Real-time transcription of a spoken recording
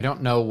I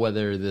don't know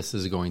whether this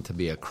is going to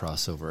be a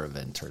crossover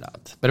event or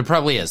not, but it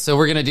probably is. So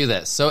we're going to do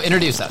this. So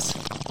introduce us.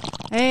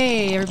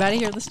 Hey, everybody.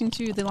 You're listening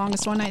to The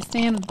Longest One Night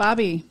Stand with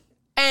Bobbi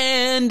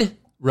and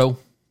Ro.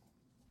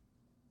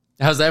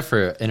 How's that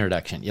for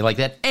introduction? You like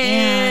that?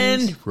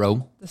 And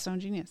Ro. The Stone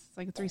Genius. It's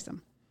like a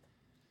threesome.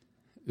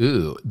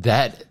 Ooh,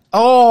 that.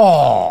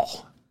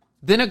 Oh.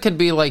 Then it could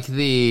be like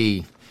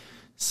the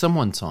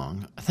someone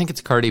song. I think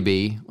it's Cardi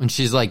B. When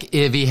she's like,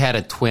 if he had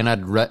a twin,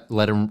 I'd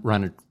let him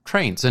run a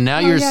train. So now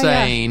you're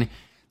saying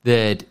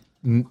that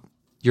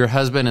your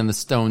husband and the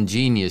Stone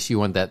Genius, you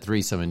want that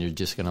threesome and you're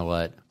just going to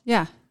let.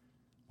 Yeah.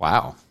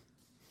 Wow.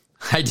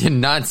 I did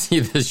not see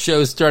the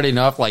show starting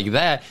off like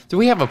that. Do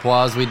we have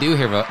applause? We do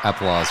have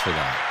applause for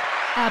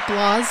that.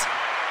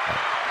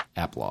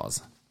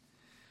 Applause.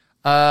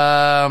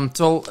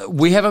 So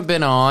we haven't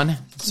been on,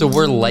 so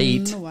we're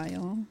late. In a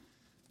while.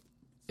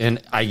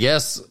 And I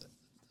guess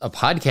a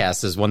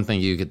podcast is one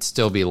thing you could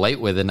still be late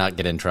with and not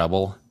get in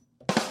trouble.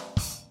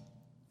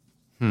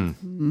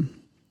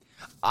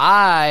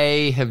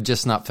 I have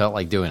just not felt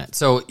like doing it.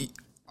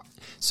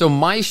 So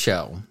my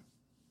show,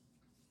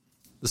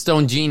 the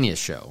Stone Genius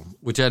Show,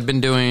 which I'd been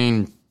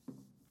doing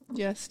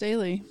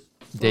daily,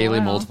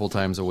 multiple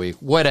times a week,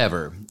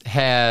 whatever,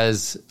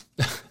 has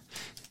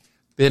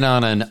been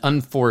on an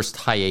unforced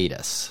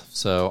hiatus.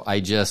 So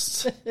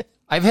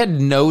I've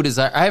had no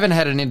desire. I haven't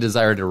had any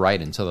desire to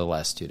write until the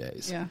last 2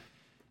 days. Yeah.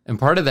 And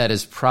part of that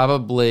is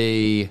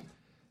probably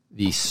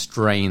the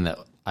strain that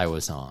I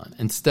was on.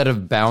 Instead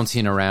of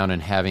bouncing around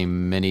and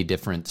having many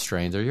different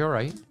strains. Are you all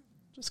right?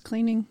 Just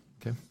cleaning.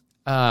 Okay.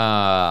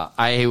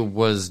 I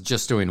was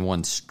just doing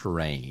one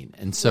strain.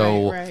 And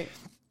so, Right.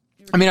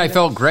 I mean, I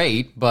felt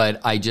great,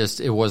 but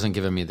it wasn't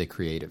giving me the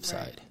creative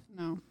side.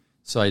 No.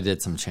 So I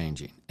did some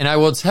changing. And I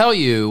will tell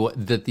you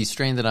that the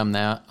strain that I'm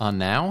on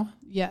now,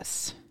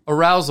 Yes.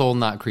 arousal,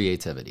 not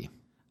creativity.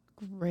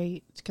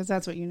 Great. Because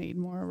that's what you need,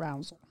 more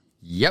arousal.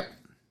 Yep.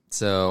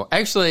 So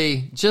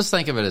actually, just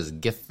think of it as a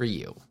gift for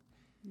you.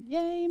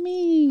 Yay,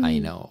 me. I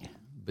know.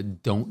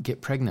 But don't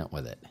get pregnant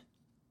with it.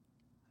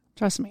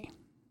 Trust me.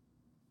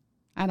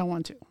 I don't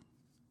want to.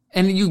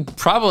 And you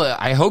probably,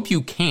 I hope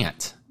you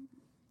can't.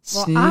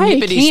 Well,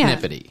 I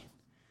can't. Snippety.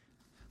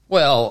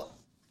 Well,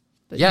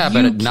 yeah,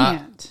 but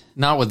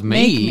not with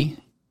me.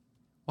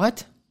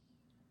 What?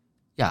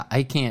 Yeah,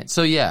 I can't.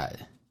 So yeah.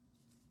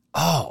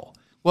 Oh,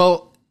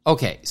 well,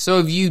 okay. So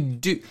if you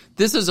do,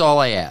 this is all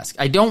I ask.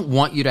 I don't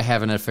want you to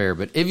have an affair,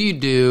 but if you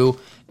do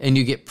and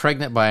you get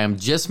pregnant by him,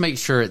 just make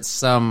sure it's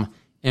some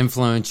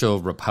influential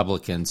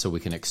Republican so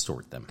we can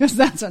extort them. Because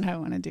that's what I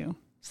want to do.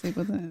 Sleep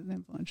with an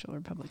influential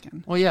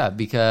Republican. Well, yeah,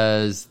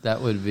 because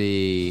that would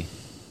be,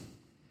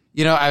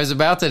 I was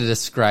about to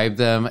describe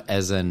them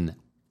as an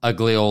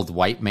ugly old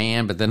white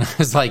man, but then I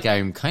was like,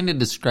 I'm kind of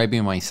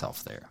describing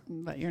myself there.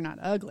 But you're not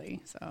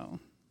ugly, so.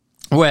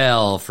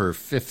 Well, for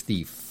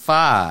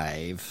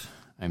 55,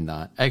 I'm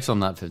not. Actually, I'm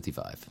not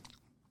 55.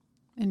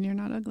 And you're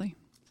not ugly.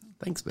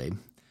 Thanks, babe.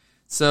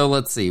 So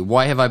let's see.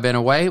 Why have I been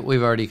away?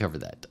 We've already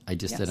covered that. I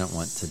just didn't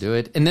want to do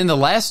it. And then the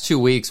last 2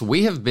 weeks,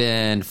 we have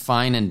been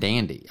fine and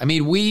dandy. I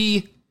mean,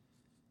 we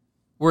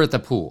were at the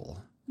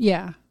pool.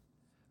 Yeah.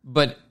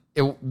 But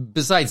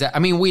besides that, I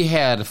mean, we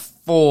had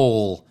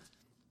ample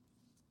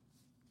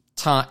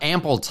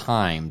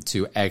time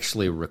to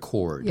actually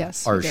record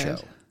our show.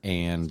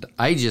 And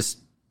I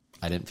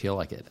didn't feel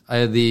like it.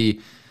 The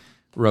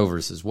Roe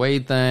versus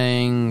Wade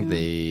thing,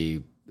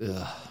 the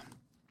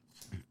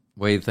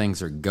way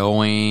things are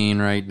going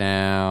right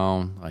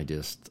now, I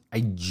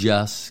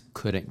just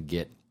couldn't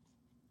get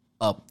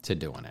up to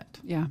doing it.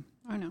 Yeah,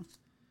 I know.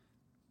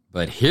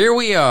 But here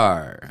we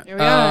are.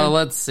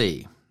 Let's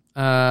see.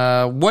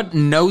 What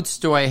notes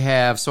do I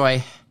have? So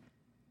I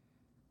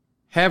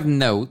have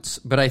notes,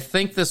 but I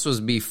think this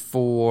was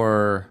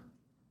before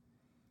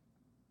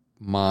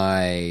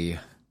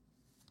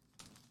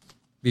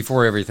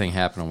everything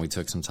happened when we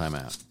took some time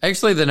out.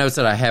 Actually, the notes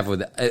that I have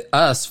with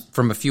us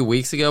from a few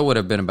weeks ago would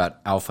have been about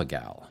Alpha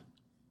Gal.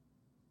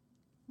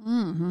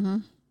 Mm-hmm.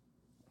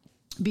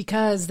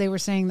 Because they were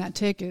saying that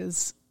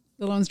the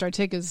Lone Star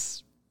tick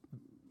is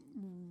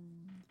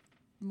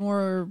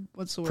more,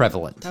 what's the word?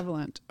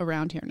 Prevalent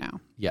around here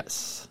now.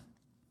 Yes.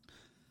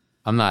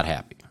 I'm not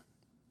happy.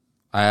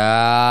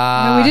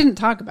 No, we didn't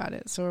talk about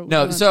it. So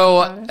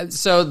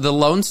the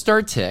Lone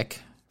Star tick,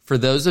 for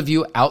those of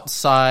you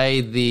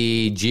outside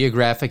the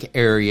geographic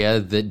area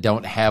that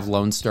don't have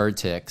Lone Star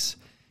ticks,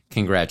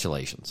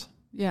 congratulations.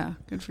 Yeah,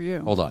 good for you.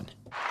 Hold on.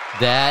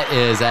 That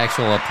is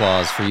actual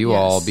applause for you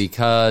all,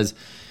 because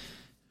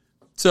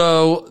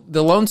so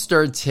the Lone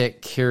Star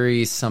tick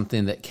carries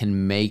something that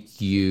can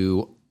make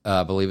you,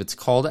 I believe it's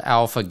called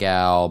Alpha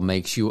Gal,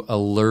 makes you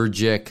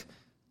allergic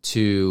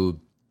to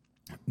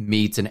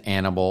meats and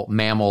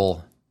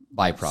mammal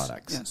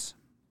byproducts. Yes.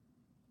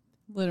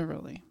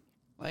 Literally.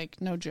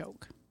 Like, no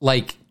joke.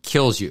 Like,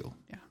 kills you.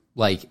 Yeah.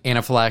 Like,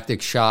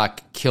 anaphylactic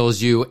shock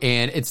kills you.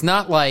 And it's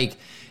not like,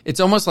 it's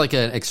almost like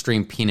an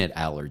extreme peanut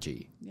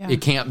allergy. Yeah.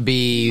 It can't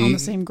be on the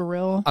same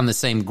grill.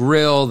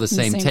 The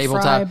same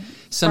tabletop.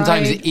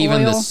 Sometimes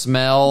even oil. The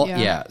smell.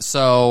 Yeah.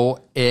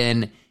 So,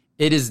 and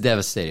It is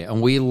devastating. And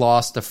we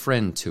lost a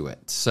friend to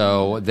it.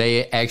 So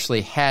they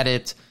actually had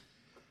it.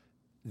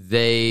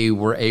 They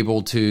were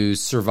able to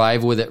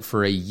survive with it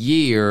for a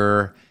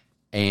year,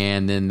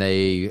 and then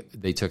they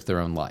took their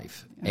own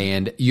life. Yeah.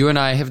 And you and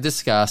I have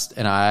discussed,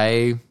 and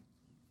I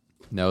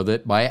know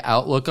that my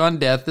outlook on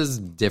death is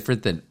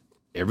different than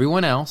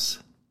everyone else,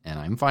 and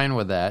I'm fine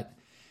with that.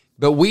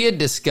 But we had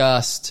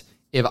discussed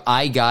if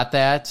I got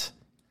that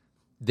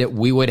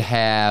we would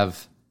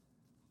have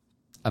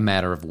a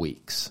matter of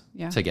weeks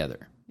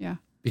together. Yeah.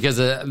 Because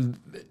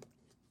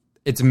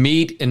it's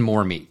meat and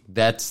more meat.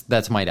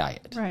 That's my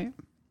diet. Right.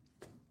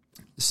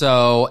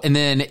 So, and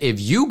then if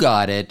you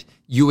got it,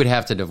 you would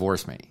have to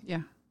divorce me.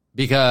 Yeah.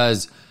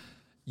 Because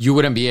you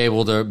wouldn't be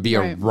able to be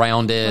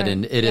around it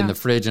and it in the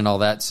fridge and all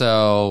that.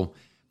 So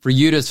for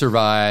you to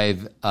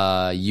survive,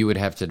 you would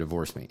have to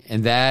divorce me.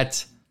 And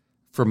that,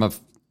 from a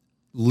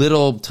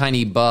little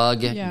tiny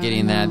bug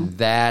getting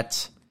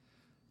that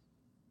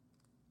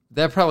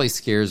probably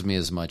scares me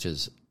as much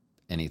as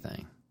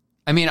anything.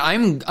 I mean,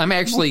 I'm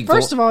actually... Well,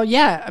 first of all,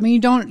 yeah. I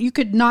mean, you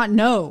could not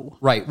know.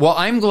 Right. Well,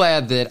 I'm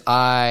glad that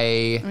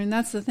I mean,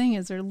 that's the thing,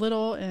 is they're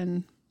little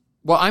and...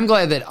 Well, I'm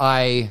glad that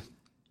I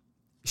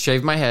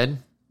shaved my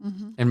head,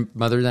 and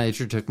Mother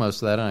Nature took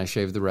most of that, and I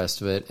shaved the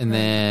rest of it, and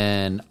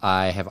then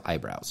I have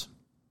eyebrows.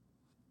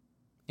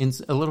 And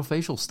a little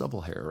facial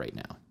stubble hair right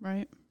now.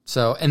 Right.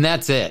 So, and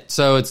that's it.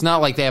 So it's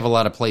not like they have a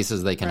lot of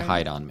places they can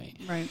hide on me.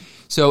 Right.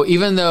 So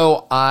even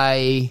though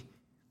I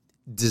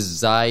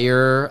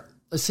desire...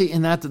 See,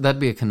 and that'd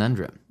be a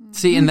conundrum.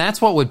 See, and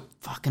that's what would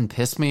fucking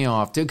piss me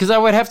off, too. Because I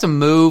would have to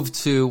move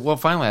to... Well,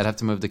 finally, I'd have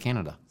to move to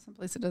Canada.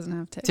 Someplace that doesn't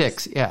have ticks.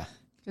 Ticks, yeah.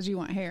 Because you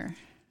want hair.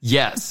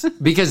 Yes,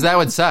 because that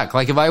would suck.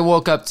 Like if I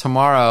woke up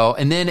tomorrow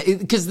and then...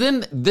 Because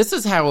then this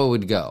is how it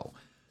would go.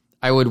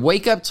 I would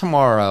wake up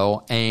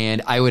tomorrow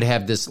and I would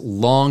have this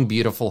long,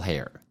 beautiful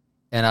hair.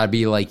 And I'd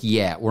be like,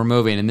 yeah, we're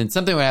moving. And then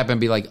something would happen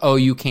and be like, oh,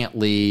 you can't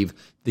leave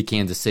the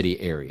Kansas City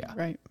area.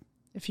 Right.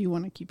 If you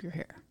want to keep your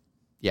hair.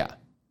 Yeah.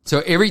 So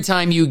every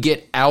time you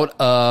get out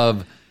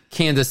of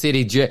Kansas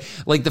City,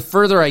 like the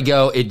further I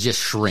go, it just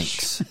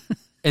shrinks.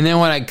 And then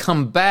when I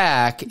come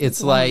back,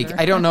 it's like,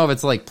 I don't know if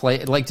it's like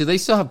do they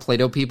still have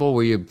Play-Doh people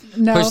where you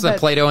push the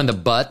Play-Doh in the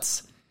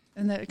butts?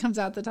 And then it comes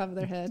out the top of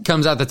their head.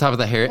 Comes out the top of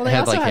the hair. Well, they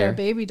also like had hair. a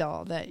baby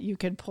doll that you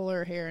could pull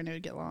her hair and it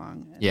would get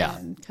long. And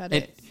then cut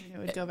it and it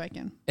would go back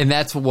in. And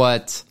that's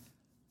what...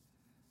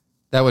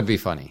 That would be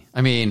funny.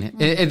 I mean,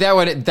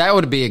 that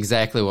would be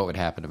exactly what would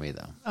happen to me,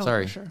 though. Oh,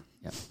 sorry. For sure.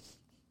 Yeah.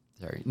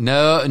 Sorry.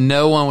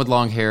 No one with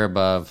long hair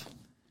above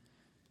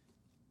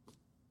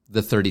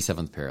the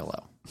 37th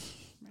parallel.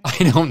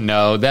 I don't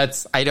know.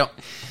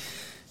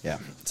 Yeah.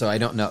 So I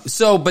don't know.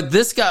 So, but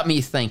this got me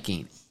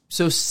thinking.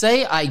 So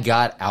say I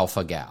got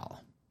Alpha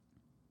Gal.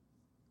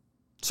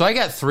 So I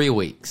got 3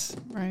 weeks.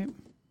 Right.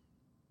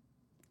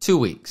 2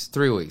 weeks,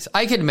 3 weeks.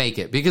 I could make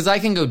it because I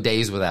can go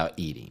days without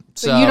eating.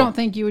 So you don't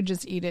think you would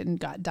just eat it and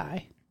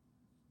die?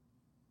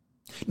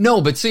 No,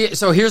 but see,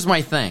 so here's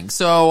my thing.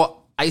 So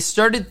I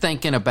started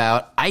thinking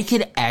about I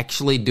could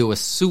actually do a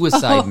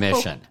suicide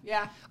mission.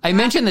 Yeah. I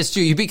mentioned this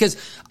to you because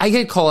I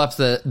could call up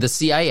the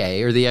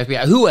CIA or the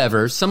FBI,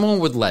 whoever, someone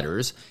with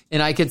letters,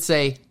 and I could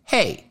say,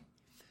 hey,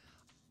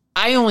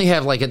 I only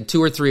have like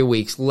 2 or 3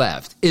 weeks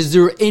left. Is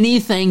there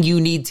anything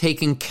you need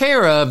taken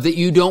care of that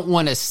you don't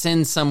want to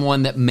send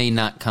someone that may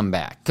not come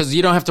back? Because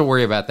you don't have to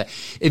worry about that.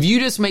 If you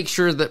just make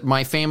sure that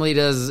my family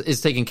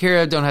is taken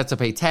care of, don't have to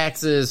pay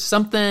taxes,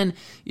 something,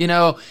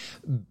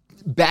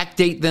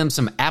 backdate them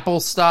some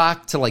Apple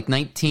stock to like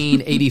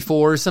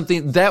 1984 or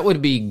something, that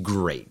would be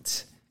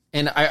great.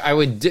 And I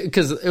would,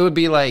 because it would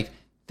be like,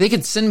 they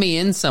could send me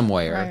in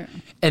somewhere,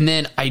 and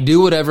then I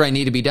do whatever I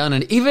need to be done.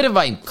 And even if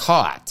I'm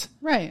caught,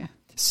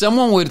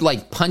 someone would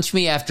like punch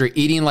me after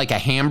eating like a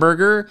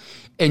hamburger,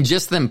 and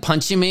just them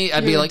punching me,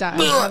 I'd be like,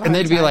 and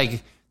they'd be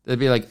like,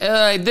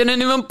 I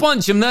didn't even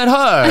punch him that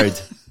hard.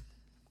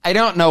 I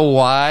don't know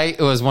why.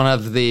 It was one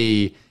of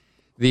the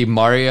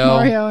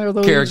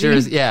Mario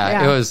characters.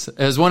 Yeah, it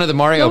was one of the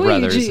Mario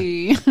brothers.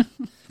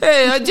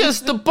 Hey, I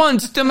just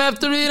punched him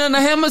after eating a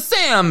ham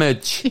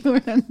sandwich. You were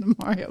in the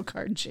Mario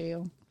Kart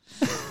jail.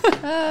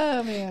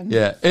 Oh, man.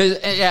 Yeah.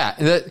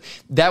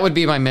 That would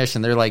be my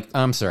mission. They're like,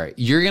 I'm sorry.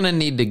 You're going to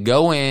need to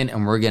go in,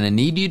 and we're going to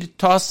need you to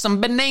toss some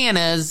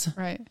bananas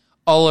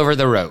all over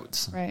the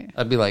roads. Right.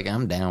 I'd be like,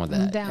 I'm down with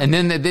that. And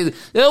then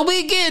they'll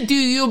be get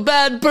you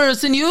bad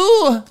person,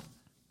 you.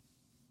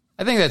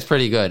 I think that's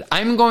pretty good.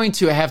 I'm going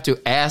to have to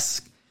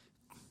ask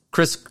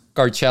Chris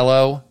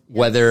Garcello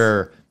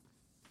whether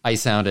I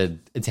sounded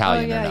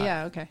Italian or not.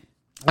 Yeah, okay.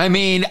 I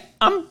mean,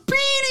 I'm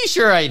pretty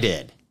sure I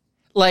did.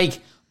 Like,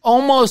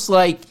 almost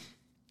like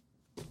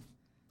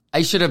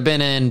I should have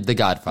been in The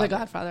Godfather. The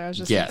Godfather, I was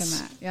just thinking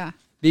that, yeah.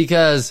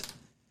 Because,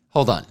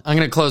 hold on, I'm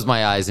going to close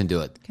my eyes and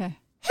do it. Okay.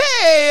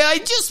 Hey, I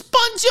just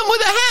punched him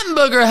with a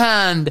hamburger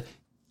hand.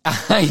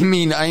 I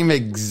mean, I'm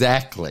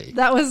exactly.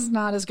 That was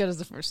not as good as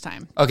the first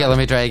time. Okay, let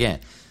me try again.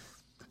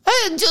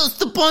 I just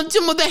punched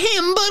him with a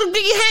hamburger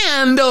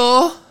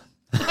handle.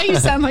 You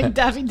sound like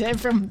Davide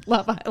from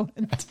Love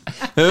Island.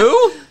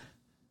 Who?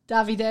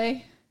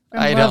 Davide.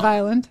 From Love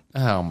Island.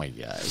 Oh my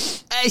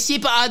gosh.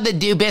 Sheep on the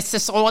Dubis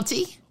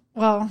Society.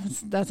 Well,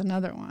 that's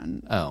another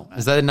one. Oh,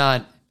 is that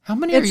not? How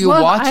many are you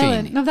Love watching?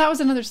 Island. No, that was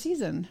another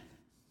season.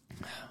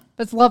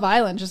 But it's Love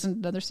Island, just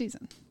another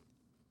season.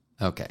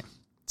 Okay.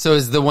 So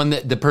is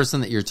the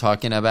person that you're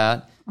talking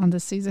about on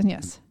this season?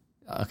 Yes.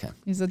 Okay.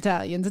 He's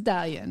Italian.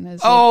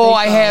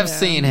 I have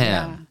seen him.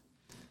 Yeah.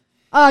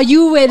 Oh,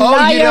 you a liar.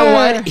 Oh, you know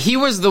what? He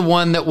was the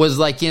one that was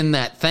like in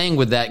that thing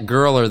with that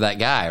girl or that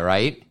guy,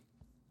 right?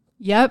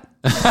 Yep.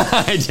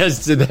 I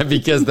just did that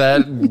because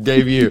that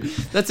gave you.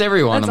 That's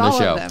everyone on the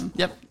show. Of them.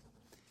 Yep.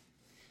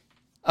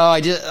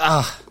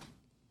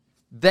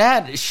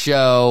 That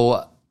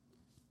show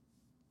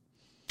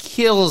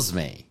kills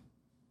me.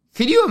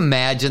 Could you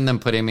imagine them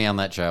putting me on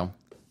that show?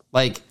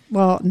 Like,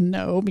 well,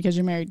 no, because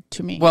you're married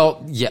to me.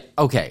 Well, yeah,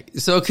 okay.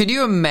 So could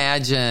you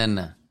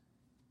imagine?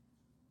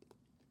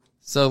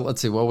 So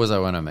let's see, what was I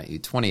when I met you?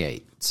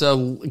 28.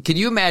 So could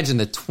you imagine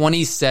the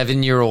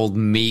 27-year-old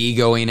me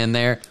going in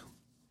there?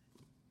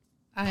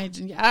 I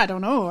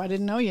don't know. I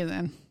didn't know you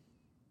then.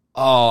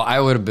 Oh, I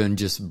would have been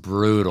just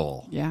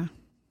brutal. Yeah.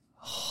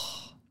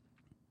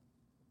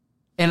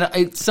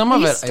 And some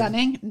of it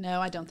stunning? No,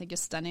 I don't think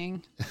it's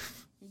stunning.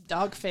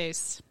 Dog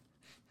face.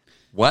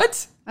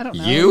 What? I don't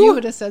know. You You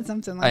would have said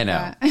something like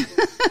that.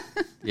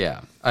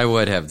 Yeah, I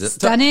would have.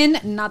 Stunning,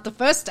 not the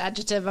first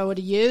adjective I would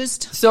have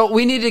used. So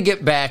we need to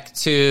get back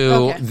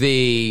to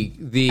the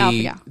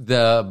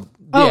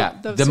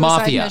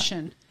mafia.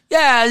 Mission.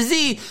 Yeah,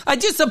 I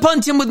just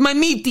punched him with my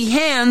meaty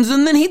hands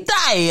and then he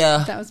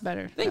died. That was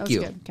better. Thank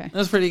you. Good. Okay. That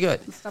was pretty good.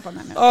 Let's stop on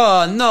that note.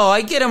 Oh, no,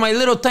 I get in my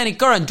little tiny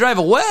car and drive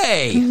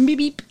away. Beep,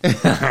 beep.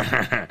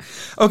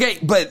 Okay,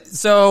 but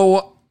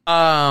so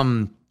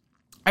I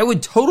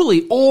would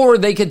totally, or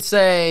they could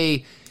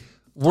say,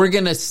 we're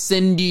going to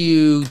send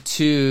you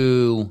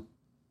to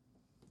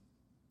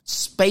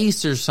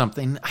space or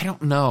something. I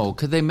don't know.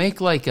 Could they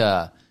make like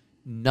a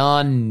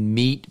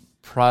non-meat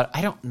product?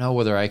 I don't know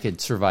whether I could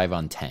survive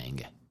on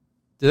Tang.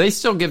 Do they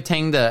still give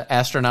Tang to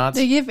astronauts?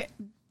 They give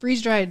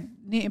freeze-dried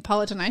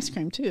Neapolitan ice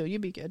cream, too.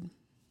 You'd be good.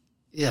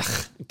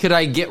 Ugh. Could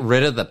I get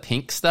rid of the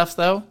pink stuff,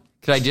 though?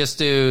 Could I just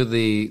do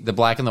the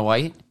black and the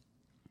white?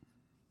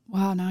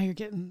 Wow, now you're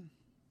getting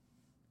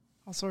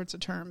all sorts of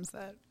terms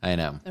that I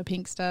know. The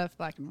pink stuff,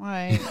 black and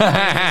white.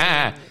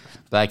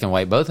 Black and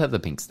white both have the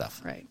pink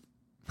stuff. Right.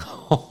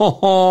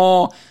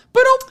 Oh,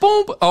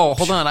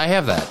 hold on. I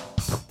have that.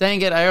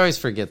 Dang it. I always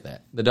forget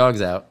that. The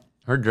dog's out.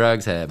 Her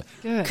drugs have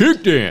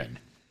kicked in.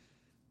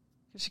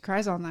 She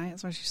cries all night.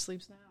 That's why she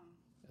sleeps now.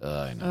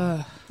 I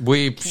know.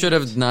 We should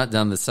have not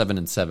done the 7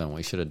 and 7.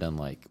 We should have done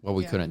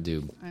we couldn't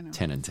do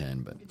 10 and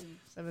 10, but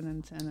 7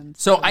 and 10 and 7.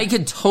 So I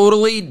could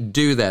totally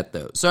do that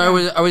though.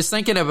 So I was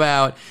thinking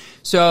about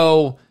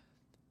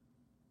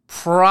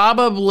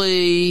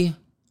probably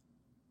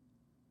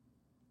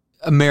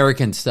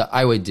American stuff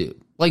I would do.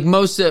 Like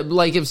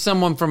if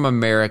someone from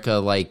America,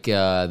 like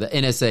the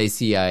NSA,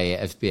 CIA,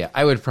 FBI,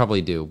 I would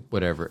probably do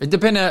whatever. It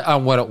depended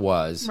on what it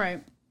was.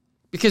 Right.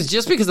 Because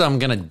just because I'm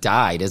going to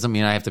die doesn't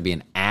mean I have to be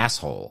an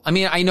asshole. I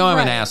mean, I know I'm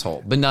an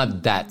asshole, but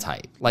not that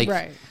type. Like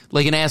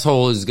an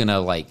asshole is going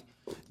to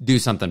do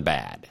something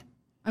bad.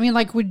 I mean,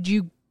 would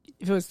you,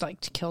 if it was to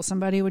kill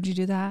somebody, would you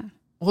do that?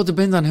 Well, it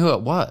depends on who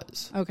it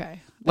was. Okay.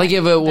 If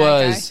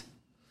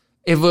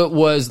it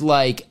was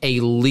like a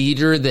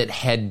leader that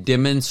had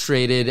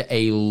demonstrated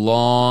a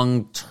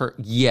long-term,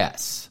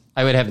 yes,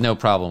 I would have no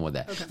problem with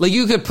that. Okay. Like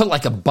you could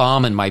put a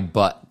bomb in my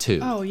butt too.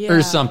 Oh, yeah.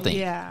 Or something.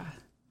 Yeah.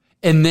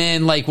 And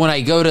then when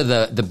I go to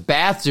the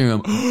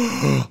bathroom,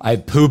 I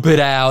poop it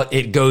out.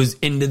 It goes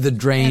into the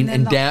drain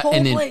and down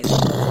and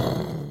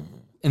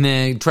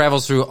then it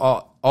travels through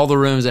all the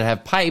rooms that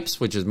have pipes,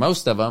 which is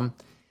most of them,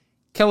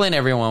 killing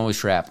everyone with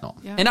shrapnel.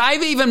 Yeah. And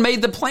I've even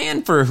made the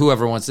plan for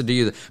whoever wants to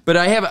do that. But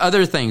I have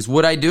other things.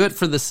 Would I do it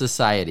for the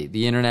society,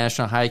 the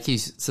International Haiku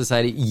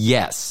Society?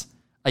 Yes.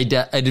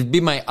 It'd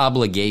be my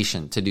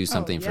obligation to do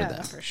something for them.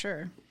 Yeah, for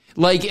sure.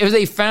 If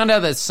they found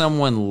out that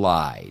someone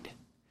lied.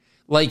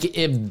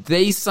 If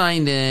they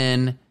signed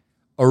in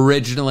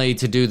originally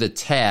to do the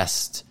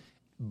test,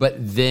 but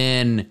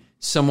then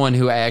someone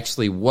who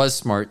actually was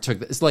smart took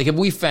this. If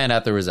we found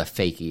out there was a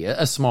fakie,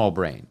 a small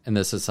brain in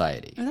the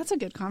society. Oh, that's a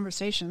good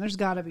conversation. There's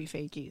got to be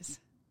fakies.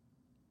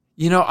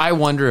 I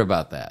wonder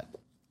about that.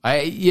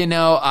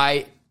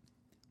 I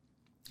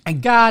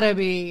gotta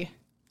be.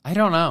 I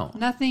don't know.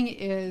 Nothing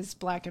is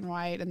black and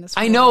white in this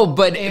world. I know,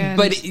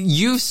 but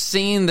you've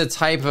seen the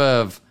type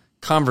of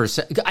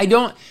conversation. I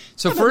don't.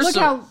 So first,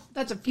 look how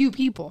that's a few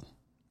people.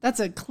 That's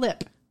a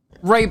clip,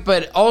 right?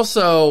 But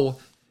also,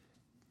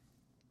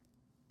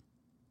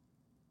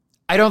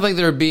 I don't think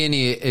there would be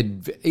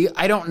any.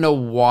 I don't know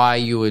why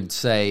you would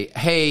say,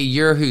 "Hey,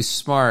 you're who's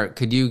smart.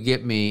 Could you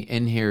get me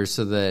in here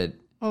so that?"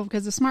 Well,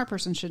 because a smart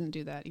person shouldn't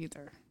do that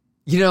either.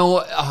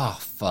 Oh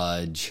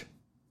fudge!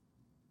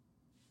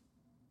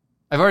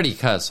 I've already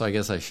cussed, so I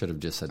guess I should have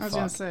just said fuck. I was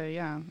going to say,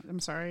 yeah. I'm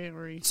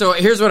sorry. So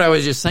here's what I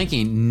was just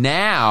thinking.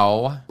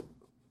 Now,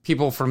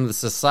 people from the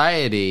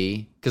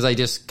society, because I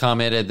just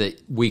commented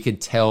that we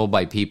could tell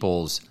by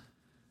people's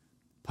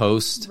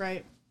posts.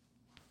 Right.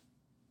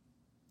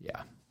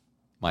 Yeah.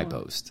 My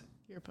post.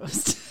 Your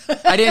post.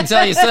 I didn't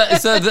tell you.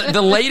 So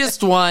the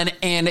latest one,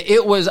 and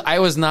I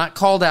was not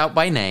called out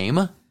by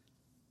name.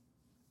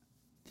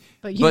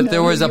 But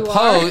there was a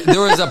post.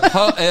 There was a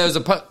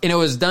post, and it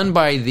was done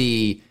by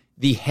the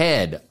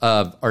head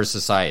of our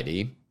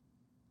society.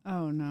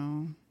 Oh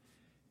no!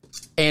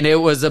 And it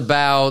was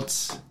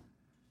about.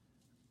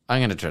 I'm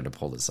going to try to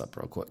pull this up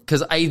real quick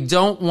because I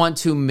don't want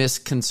to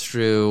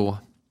misconstrue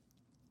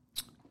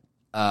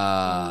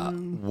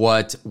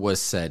what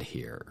was said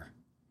here.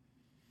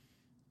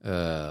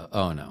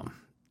 Oh no,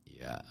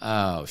 yeah.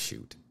 Oh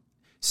shoot.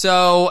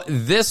 So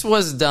this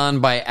was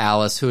done by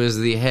Alice, who is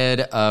the head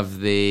of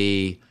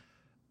the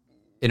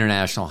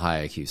International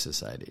High IQ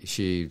Society.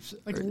 She's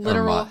like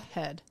literal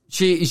head.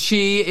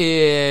 She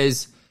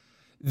is.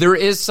 There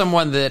is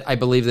someone that I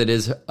believe that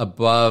is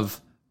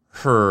above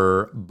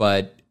her,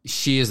 but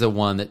she is the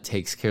one that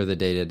takes care of the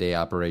day-to-day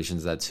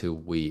operations. That's who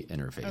we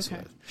interface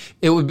with.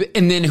 It would be,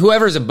 and then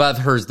whoever's above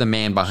her is the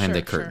man behind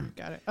the curtain.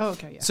 Got it. Oh,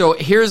 okay. Yeah. So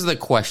here's the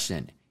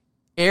question: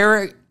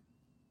 arrogant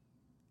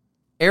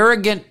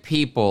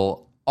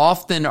people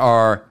often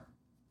are.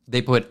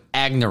 They put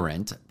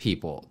ignorant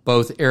people,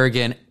 both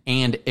arrogant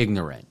and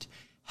ignorant.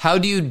 How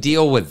do you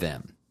deal with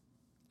them?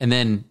 And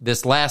then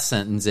this last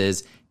sentence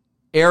is,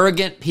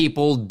 arrogant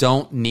people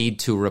don't need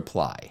to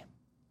reply.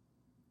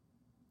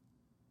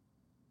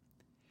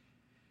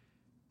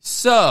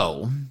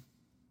 So,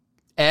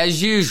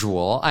 as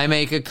usual, I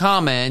make a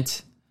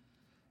comment,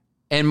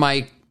 and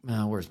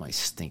where's my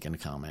stinking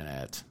comment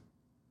at?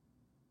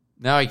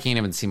 Now I can't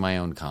even see my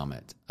own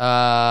comment.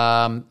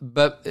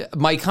 But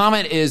my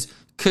comment is,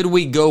 could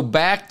we go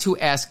back to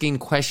asking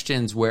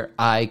questions where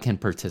I can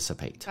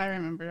participate? I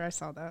remember. I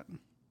saw that.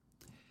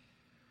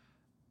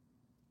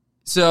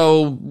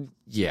 So,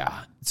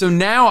 yeah. So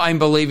now I'm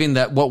believing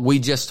that what we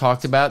just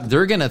talked about,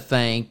 they're going to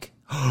think,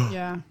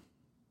 yeah.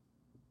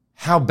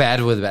 How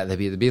bad would that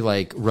be? They'd be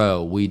like,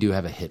 Ro, we do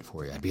have a hit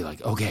for you. I'd be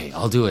like, okay,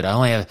 I'll do it. I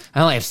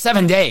only have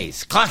 7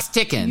 days. Clock's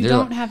ticking. You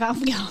don't have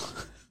alcohol.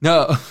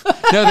 No,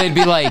 they'd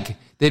be like,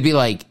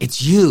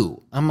 it's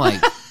you. I'm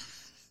like,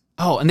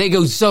 oh, and they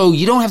go, so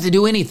you don't have to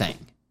do anything.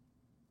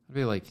 I'd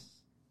be like,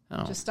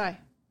 oh. Just die.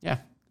 Yeah.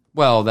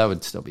 Well, that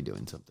would still be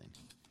doing something.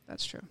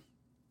 That's true.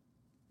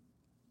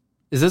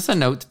 Is this a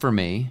note for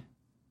me?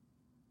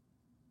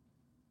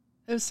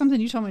 It was something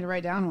you told me to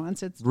write down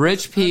once. It's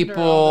rich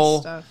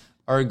people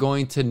are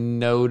going to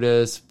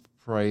notice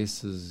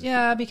prices.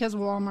 Yeah, because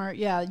Walmart.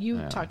 Yeah, you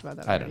talked about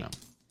that already. I don't know.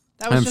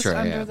 That was just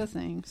under the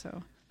thing.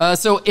 So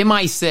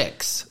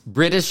MI6,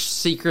 British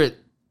Secret.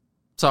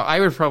 So I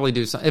would probably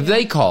do something if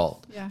they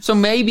called. Yeah. So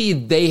maybe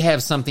they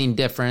have something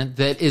different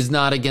that is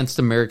not against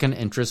American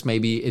interests.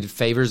 Maybe it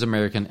favors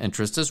American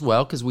interests as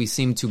well, because we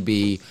seem to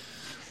be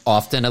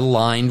often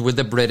aligned with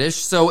the British.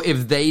 So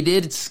if they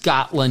did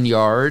Scotland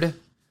Yard,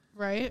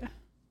 right?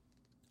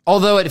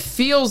 Although it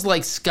feels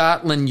like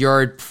Scotland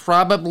Yard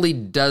probably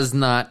does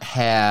not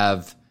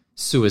have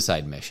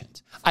suicide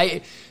missions.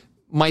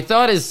 My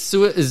thought is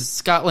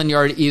Scotland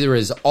Yard either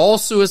is all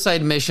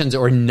suicide missions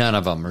or none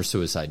of them are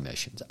suicide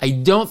missions. I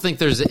don't think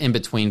there's an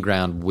in-between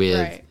ground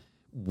with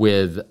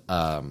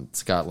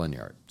Scotland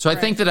Yard. So I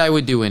think that I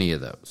would do any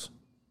of those.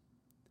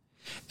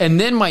 And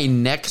then my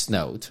next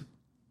note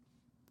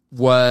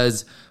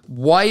was,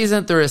 why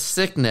isn't there a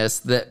sickness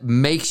that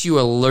makes you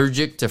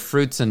allergic to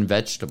fruits and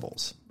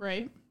vegetables?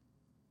 Right.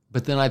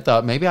 But then I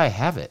thought, maybe I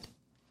have it.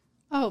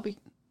 Oh,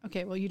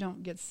 okay. Well, you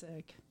don't get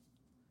sick.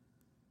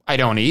 I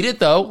don't eat it,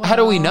 though. Well, how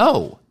do we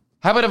know?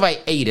 How about if I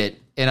ate it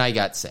and I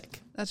got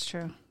sick? That's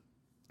true.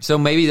 So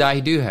maybe I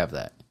do have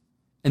that.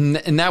 And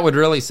that would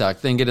really suck.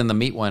 Then get in the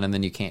meat one and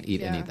then you can't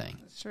eat anything.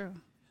 That's true.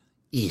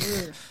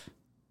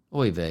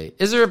 Oy vey.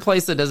 Is there a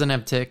place that doesn't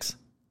have ticks?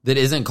 That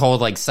isn't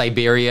called like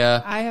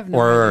Siberia? I have no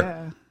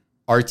idea.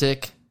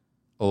 Arctic?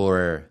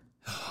 Or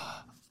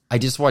I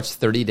just watched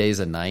 30 Days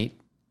a Night.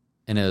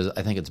 And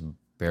I think it's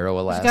Barrow,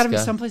 Alaska. There's got to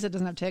be some place that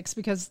doesn't have ticks,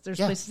 because there's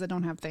places that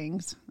don't have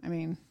things. I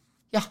mean.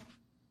 Yeah.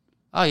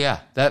 Oh, yeah.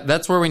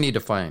 That's where we need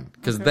to find,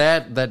 because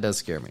that does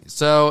scare me.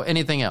 So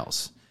anything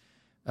else?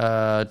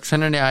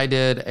 Trinity and I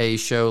did a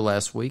show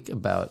last week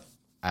about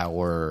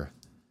our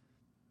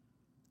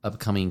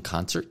upcoming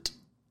concert.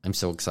 I'm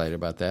so excited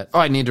about that. Oh,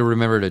 I need to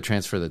remember to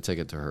transfer the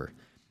ticket to her.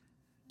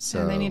 So,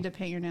 and they need to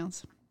paint your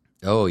nails.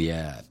 Oh,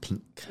 yeah.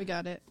 Pink. We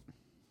got it.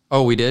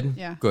 Oh, we did?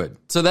 Yeah. Good.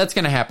 So that's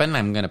going to happen.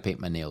 I'm going to paint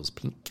my nails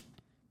pink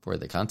for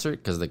the concert,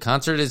 because the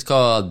concert is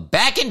called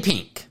Back in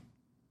Pink.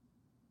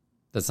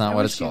 That's not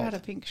what it's called. I wish you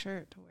had a pink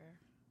shirt to wear.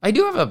 I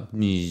do have a...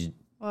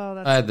 Well,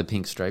 I had the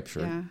pink striped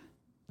shirt. Yeah.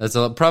 That's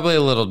probably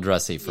a little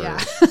dressy for...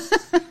 Yeah.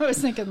 I was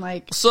thinking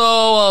like...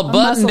 So, a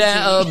button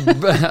down...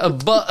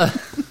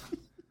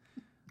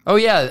 Oh,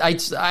 yeah.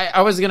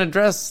 I was going to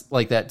dress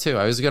like that, too.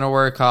 I was going to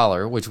wear a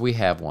collar, which we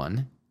have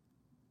one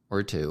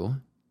or two.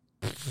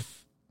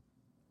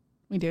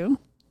 We do?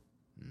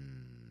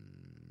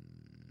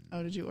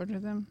 Oh, did you order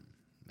them?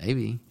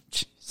 Maybe.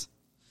 Jeez.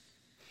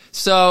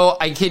 So,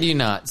 I kid you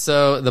not.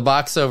 So, the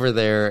box over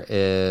there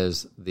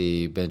is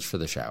the bench for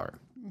the shower.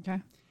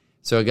 Okay.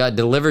 So, it got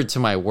delivered to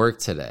my work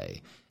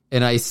today.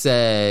 and I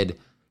said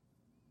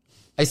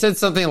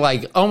something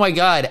like, "Oh my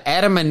God,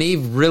 Adam and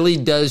Eve really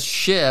does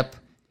ship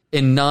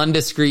in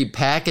non-discrete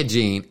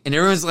packaging," and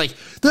everyone's like,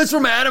 "That's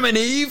from Adam and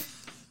Eve,"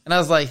 and I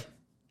was like,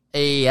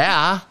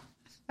 "Yeah."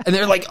 And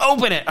they're like,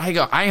 "Open it." I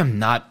go, "I am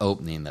not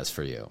opening this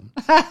for you."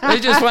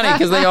 It's just funny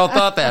because they all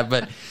thought that.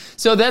 But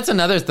so that's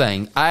another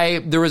thing.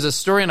 There was a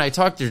story, and I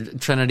talked to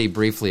Trinity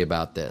briefly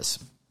about this.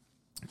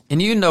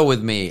 And you know,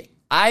 with me,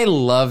 I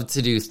love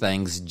to do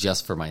things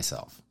just for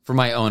myself, for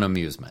my own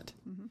amusement.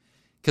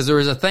 Because there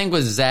was a thing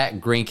with Zach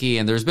Greinke,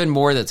 and there's been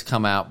more that's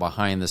come out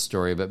behind the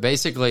story. But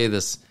basically,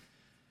 this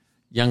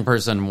young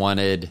person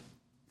wanted,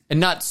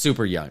 and not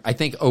super young, I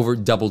think over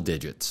double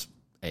digits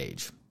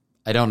age.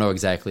 I don't know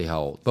exactly how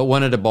old, but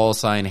wanted a ball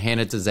sign,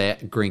 handed to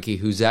Zach Greinke,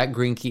 who Zach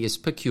Greinke is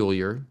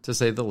peculiar, to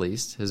say the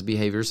least. His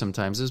behavior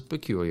sometimes is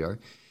peculiar.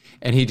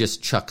 And he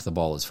just chucked the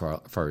ball as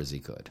far as he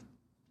could.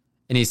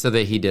 And he said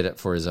that he did it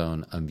for his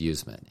own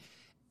amusement.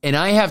 And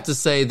I have to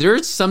say,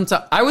 there's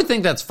sometimes, I would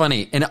think that's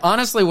funny. And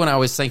honestly, when I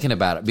was thinking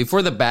about it,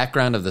 before the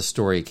background of the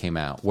story came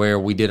out, where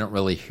we didn't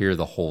really hear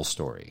the whole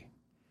story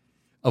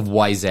of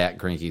why Zach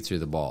Greinke threw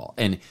the ball.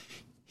 And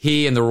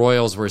he and the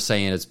Royals were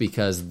saying it's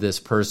because this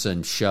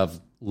person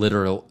shoved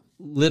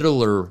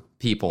littler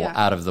people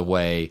out of the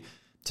way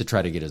to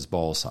try to get his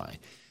ball sign.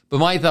 But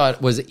my thought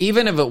was,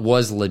 even if it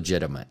was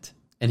legitimate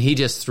and he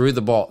just threw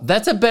the ball,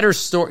 that's a better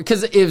story.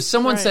 Because if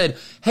someone said,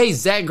 "Hey,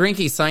 Zach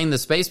Greinke signed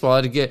this baseball,"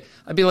 I'd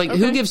be like,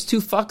 who gives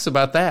two fucks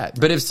about that?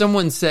 But if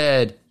someone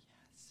said,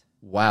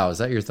 "Wow, is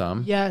that your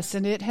thumb?" Yes,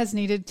 and it has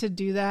needed to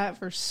do that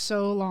for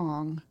so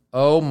long.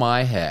 Oh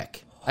my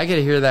heck. I get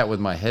to hear that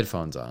with my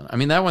headphones on. I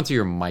mean, that went through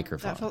your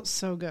microphone. That felt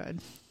so good.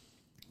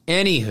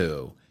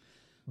 Anywho.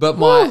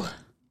 But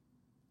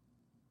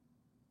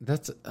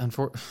that's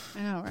unfortunate.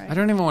 I know, right? I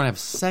don't even want to have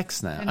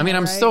sex now. I mean,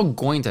 I'm still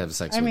going to have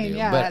sex with you,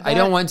 but I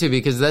don't want to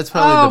because that's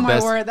probably the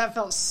best. Oh, my word, that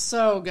felt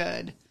so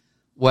good.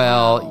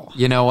 Well,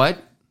 you know what?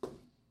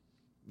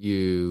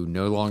 You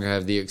no longer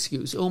have the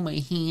excuse, "Oh, my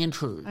hand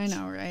hurts." I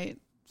know, right?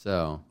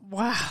 So.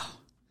 Wow.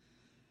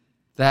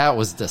 That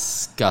was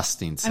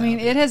disgusting sounding. I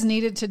mean, it has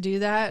needed to do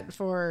that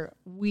for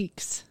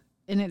weeks.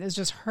 And it has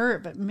just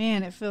hurt, but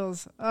man, it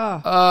feels,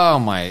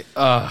 I'm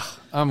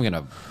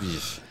gonna.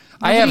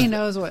 Nobody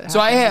knows what happened. So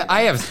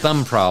I have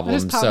thumb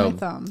problems. So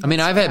thumb. I mean,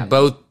 I've had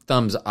both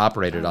thumbs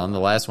operated on. The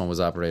last one was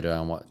operated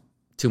on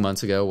 2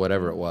 months ago,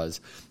 whatever it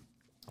was.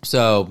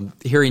 So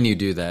hearing you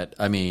do that,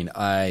 I mean,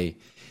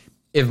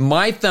 if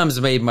my thumbs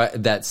made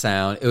that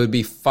sound, it would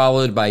be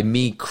followed by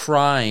me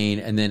crying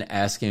and then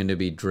asking to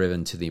be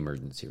driven to the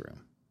emergency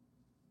room.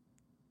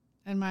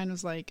 And mine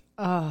was like,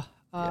 oh.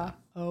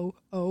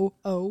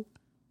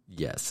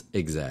 Yes,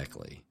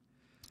 exactly.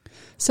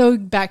 So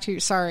back to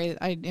your, sorry,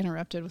 I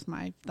interrupted with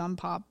my thumb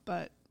pop,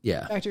 but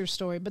back to your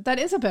story. But that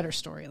is a better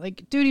story.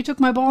 Like, dude, he took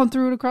my ball and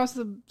threw it across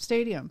the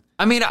stadium.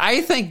 I mean,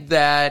 I think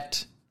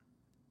that.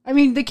 I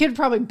mean, the kid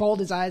probably bawled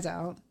his eyes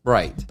out.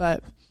 Right.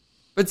 But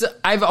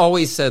I've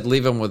always said,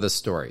 leave him with a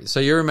story. So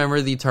you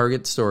remember the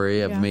Target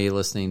story of me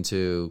listening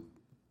to.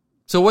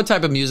 So what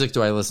type of music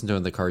do I listen to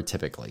in the car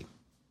typically?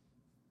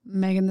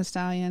 Megan Thee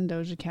Stallion,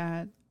 Doja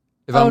Cat.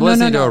 If I'm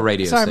listening to a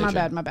radio station.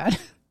 Sorry, my bad.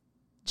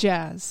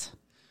 Jazz.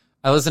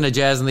 I listen to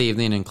jazz in the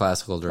evening and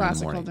classical during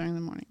the morning. Classical during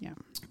the morning, yeah.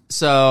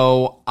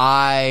 So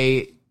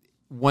I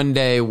one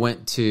day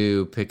went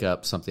to pick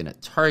up something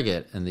at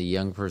Target, and the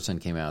young person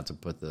came out to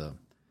put the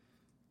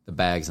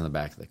bags in the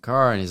back of the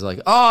car, and he's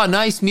like, "Oh,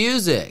 nice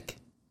music."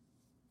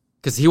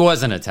 Because he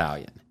wasn't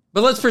Italian.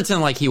 But let's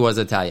pretend like he was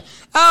Italian.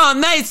 "Oh,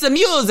 nice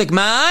music,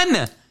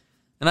 man."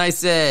 And I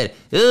said,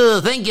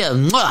 "Oh, thank you.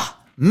 Mwah.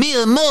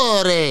 Mio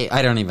amore."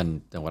 I don't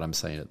even know what I'm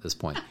saying at this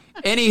point.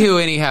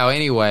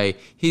 Anyway,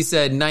 he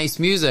said, "Nice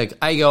music."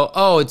 I go,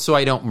 "Oh, it's so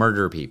I don't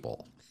murder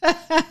people."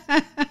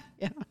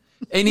 Yeah.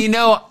 And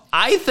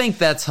I think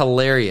that's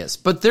hilarious.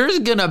 But there's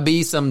going to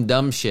be some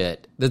dumb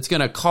shit that's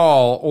going to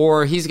call,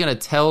 or he's going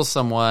to tell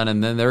someone,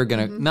 and then they're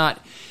going to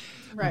not.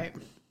 Right.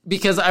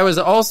 Because I was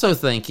also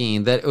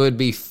thinking that it would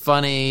be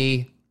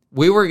funny.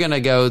 We were going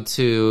to go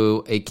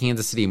to a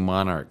Kansas City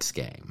Monarchs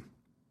game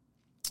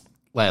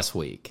last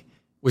week,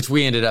 which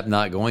we ended up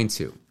not going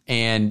to.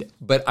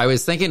 But I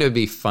was thinking it would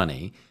be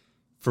funny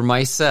for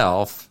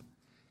myself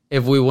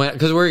if we went,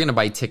 because we were going to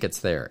buy tickets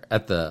there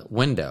at the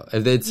window.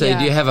 If they'd say,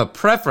 "Do you have a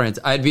preference?"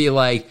 I'd be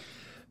like,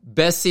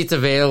 "Best seats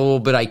available,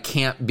 but I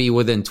can't be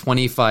within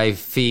 25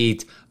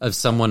 feet of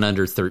someone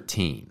under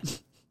 13.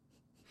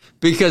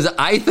 Because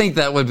I think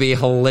that would be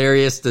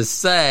hilarious to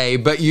say,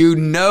 but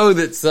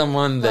that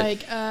someone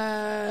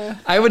that...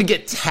 I would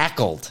get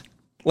tackled.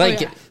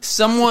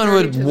 Someone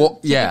would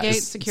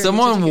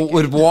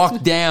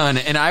walk down,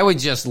 and I would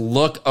just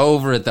look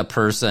over at the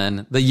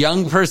person, the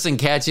young person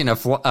catching a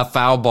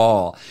foul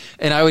ball,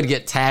 and I would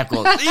get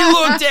tackled. You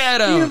looked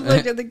at him. You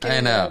looked at the kid. I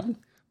know.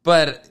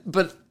 But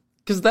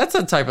because that's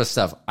the type of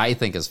stuff I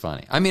think is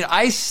funny. I mean,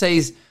 I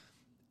say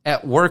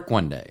at work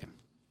one day,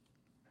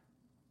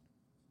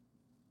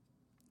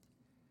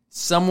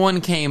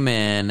 someone came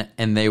in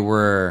and they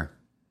were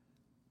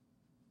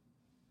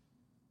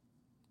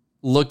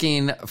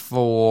looking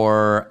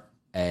for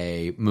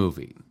a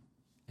movie.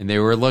 and they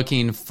were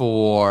looking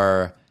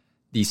for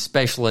the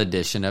special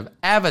edition of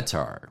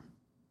Avatar,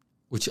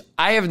 which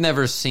I have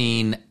never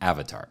seen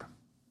Avatar.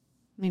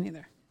 Me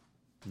neither.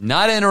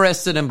 Not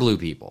interested in blue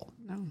people.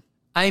 No.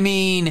 I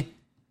mean,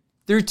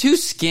 they're too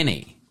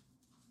skinny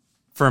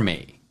for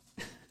me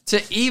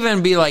to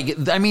even be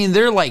like, I mean,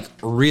 they're like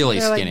really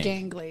skinny. They're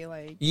like gangly.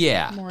 Like,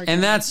 yeah.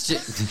 And that's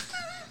just...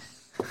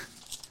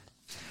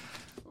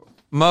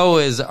 Mo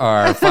is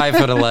our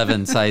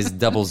 5'11" size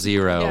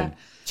 00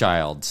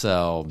 child,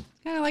 so...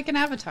 Kind of like an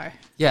Avatar.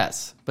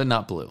 Yes, but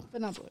not blue. But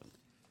not blue.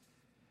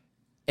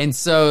 And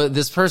so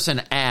this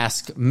person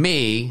asked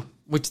me,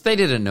 which they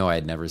didn't know I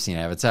had never seen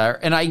Avatar,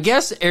 and I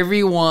guess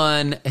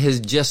everyone has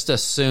just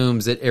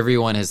assumes that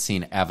everyone has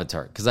seen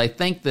Avatar, because I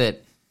think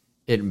that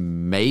it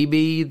may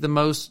be the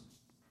most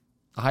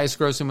highest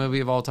grossing movie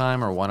of all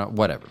time, or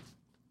whatever.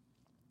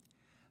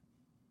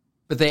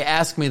 But they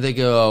ask me, they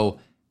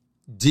go,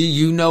 do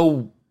you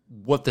know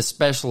what the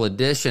special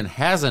edition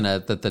has in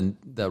it that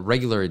the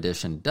regular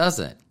edition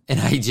doesn't? And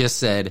I just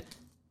said,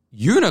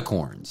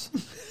 unicorns.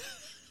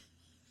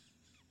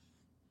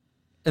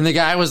 And the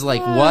guy was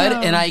like, what?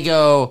 And I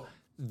go,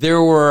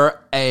 there was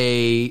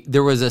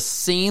a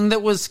scene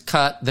that was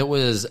cut that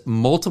was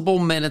multiple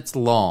minutes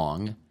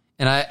long.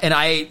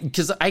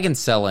 Because I can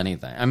sell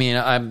anything. I mean,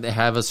 I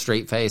have a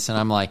straight face, and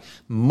I'm like,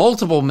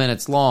 multiple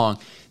minutes long,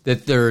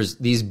 that there's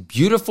these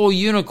beautiful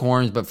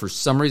unicorns, but for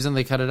some reason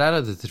they cut it out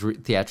of the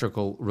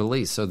theatrical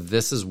release. So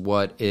this is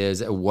what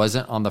is. It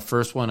wasn't on the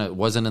first one. It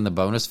wasn't in the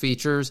bonus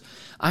features.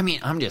 I mean,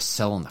 I'm just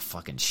selling the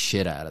fucking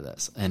shit out of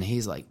this. And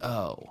he's like,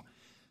 oh.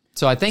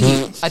 So I think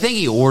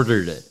he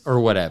ordered it or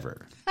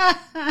whatever.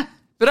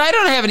 But I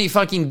don't have any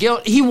fucking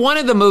guilt. He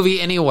wanted the movie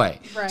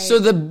anyway. Right. So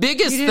the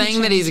biggest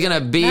thing that he's going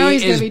to be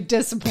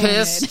is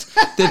pissed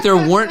that there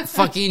weren't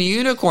fucking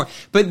unicorns.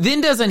 But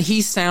then doesn't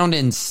he sound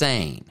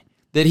insane?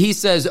 That he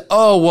says,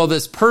 oh, well,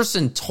 this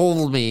person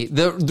told me.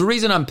 The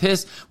reason I'm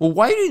pissed, well,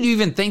 why did you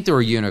even think there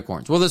were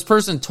unicorns? Well, this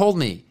person told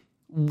me.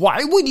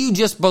 Why would you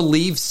just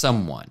believe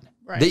someone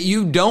that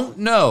you don't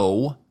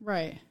know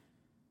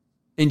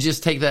and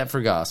just take that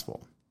for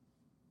gospel?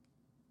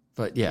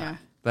 But yeah,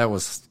 that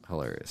was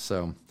hilarious.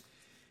 So,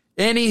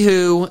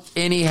 anywho,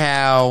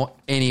 anyhow,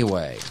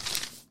 anyway.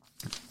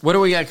 What do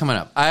we got coming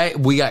up?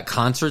 We got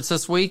concerts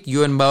this week.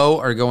 You and Mo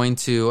are going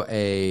to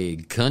a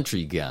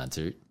country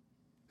concert.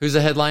 Who's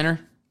the headliner?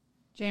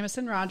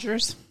 Jameson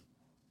Rogers.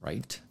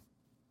 Right.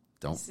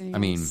 I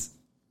mean,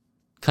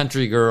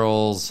 Country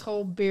Girls.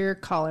 Cold Beer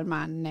Calling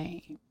My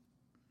Name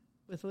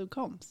with Luke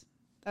Combs.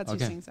 That's who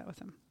sings that with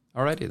him.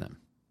 Alrighty then.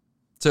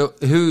 So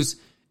is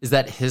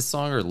that his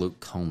song or Luke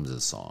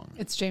Combs' song?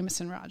 It's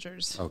Jameson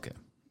Rogers. Okay.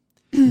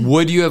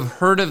 Would you have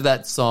heard of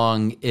that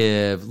song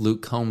if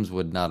Luke Combs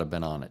would not have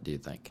been on it, do you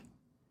think?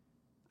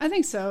 I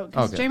think so.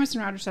 Because Jameson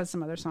Rogers has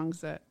some other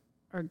songs that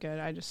are good.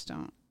 I just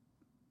don't.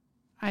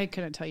 I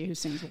couldn't tell you who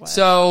sings what.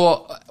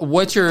 So,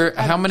 what's your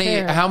how many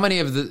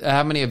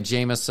of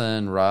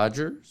Jameson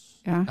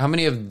Rogers? Yeah. How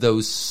many of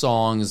those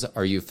songs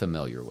are you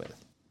familiar with?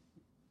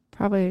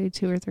 Probably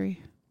 2 or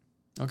 3.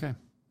 Okay,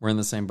 we're in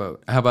the same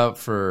boat. How about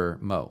for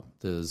Mo?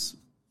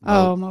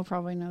 Mo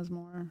probably knows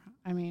more.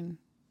 I mean,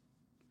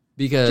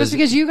 because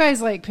you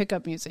guys like pick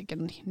up music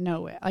and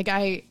know it. Like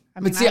I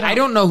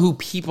don't know who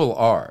people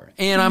are,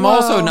 and I'm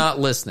also not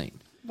listening.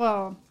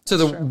 Well,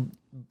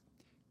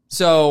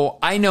 So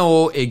I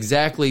know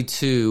exactly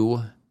 2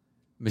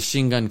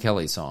 Machine Gun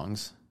Kelly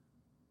songs.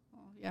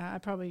 Yeah,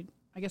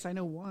 I guess I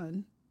know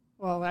 1.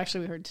 Well,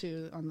 actually we heard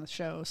 2 on the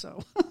show,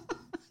 so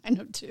I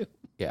know 2.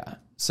 Yeah.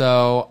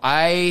 So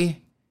I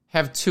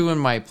have 2 in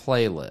my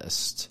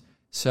playlist.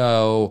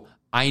 So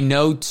I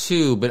know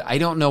 2, but I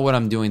don't know what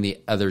I'm doing the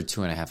other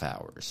 2.5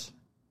 hours.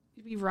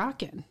 You'd be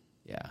rocking.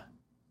 Yeah.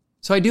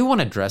 So I do want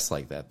to dress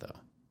like that though.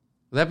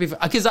 Would that be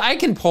because I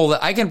can pull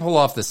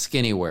off the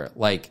skinny wear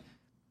like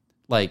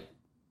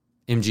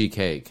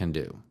MGK can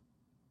do.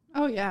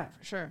 Oh, yeah,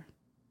 for sure.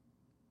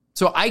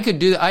 So I could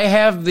do that. I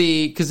have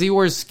because he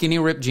wears skinny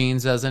ripped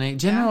jeans, doesn't he?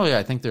 Generally,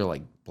 I think they're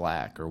like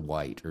black or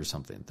white or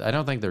something. I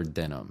don't think they're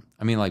denim.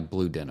 I mean, like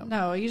blue denim.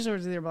 No, usually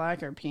it's either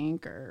black or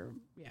pink or,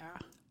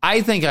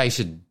 I think I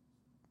should.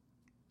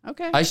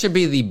 Okay. I should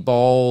be the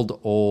bald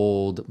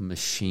old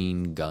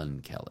Machine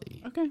Gun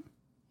Kelly. Okay.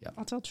 Yeah.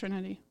 I'll tell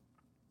Trinity.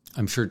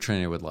 I'm sure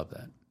Trinity would love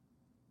that.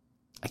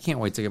 I can't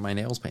wait to get my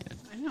nails painted.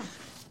 I know.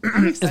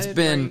 I'm excited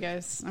for you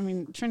guys. I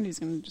mean, Trinity's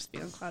going to just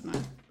be on cloud 9.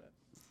 But.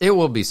 It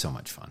will be so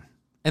much fun.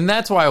 And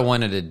that's why I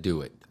wanted to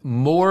do it.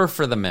 More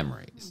for the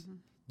memories. Mm-hmm.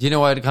 Do you know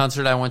what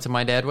concert I went to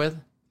my dad with?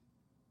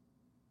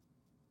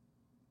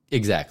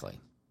 Exactly.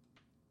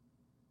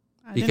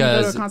 I didn't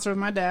go to a concert with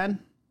my dad.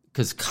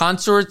 Because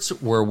concerts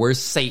were where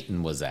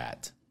Satan was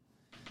at.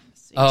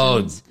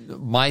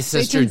 My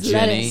sister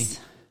Jenny. Lettuce.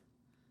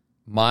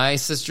 My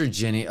sister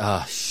Jenny,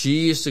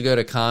 she used to go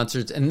to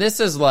concerts. And this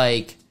is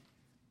like...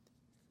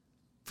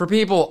 For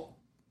people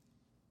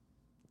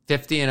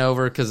 50 and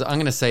over, because I'm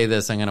going to say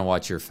this, I'm going to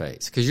watch your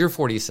face. Because you're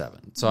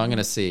 47. So I'm going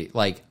to see,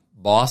 like,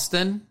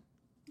 Boston.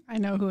 I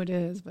know who it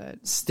is,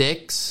 but...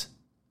 Styx.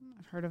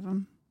 I've heard of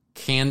them.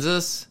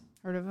 Kansas.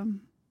 Heard of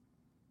them.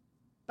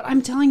 But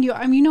I'm telling you,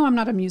 I'm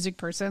not a music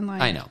person.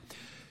 Like, I know.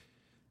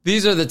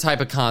 These are the type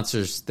of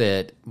concerts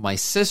that my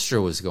sister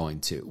was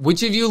going to,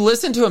 which if you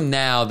listen to them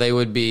now, they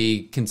would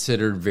be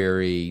considered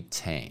very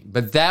tame.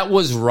 But that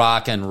was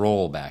rock and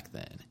roll back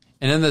then.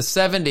 And in the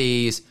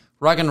 70s,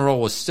 rock and roll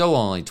was still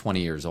only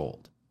 20 years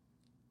old.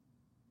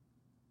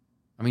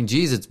 I mean,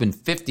 geez, it's been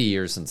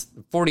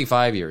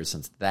 45 years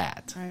since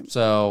that. Right.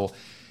 So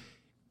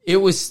it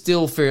was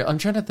still fair. I'm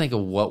trying to think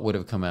of what would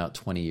have come out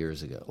 20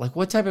 years ago. Like,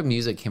 what type of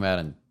music came out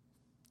in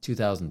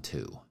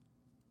 2002?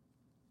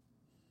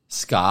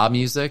 Ska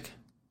music?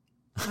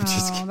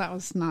 That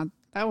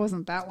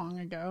wasn't that long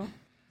ago.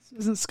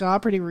 Isn't ska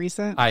pretty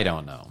recent? I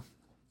don't know.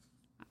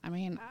 I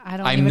mean,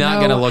 I'm not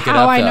going to look it up.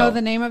 How I know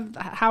the name of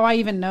how I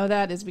even know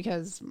that is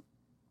because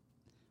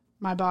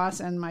my boss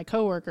and my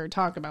coworker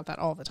talk about that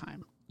all the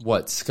time.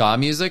 What, ska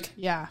music?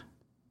 Yeah.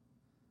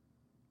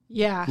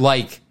 Yeah.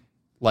 Like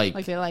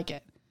they like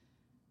it.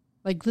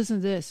 Like, listen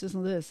to this,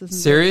 listen to this, listen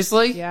to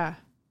seriously? This. Yeah.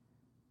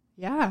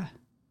 Yeah.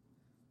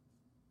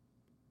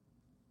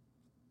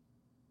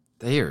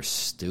 They are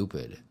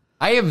stupid.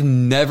 I have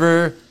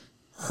never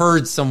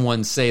heard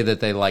someone say that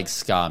they like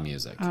ska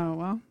music. Oh,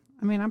 well.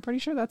 I mean, I'm pretty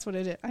sure that's what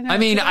it is. I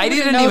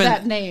didn't know even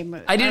that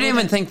name. I didn't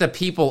even think the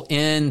people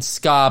in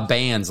ska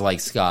bands like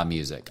ska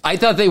music. I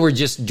thought they were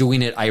just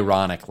doing it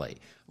ironically.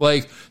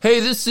 Like,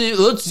 hey,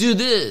 let's do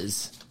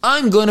this.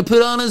 I'm going to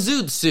put on a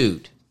zoot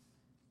suit.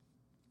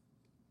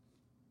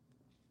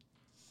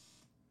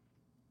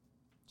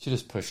 She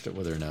just pushed it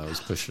with her nose,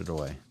 pushed it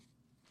away.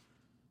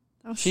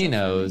 She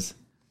knows. Funny.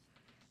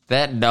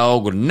 That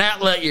dog would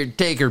not let you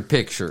take her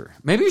picture.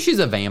 Maybe she's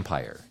a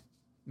vampire.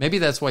 Maybe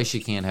that's why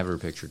she can't have her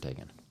picture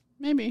taken.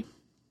 Maybe.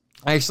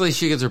 Actually,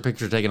 she gets her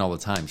picture taken all the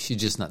time. She's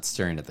just not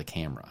staring at the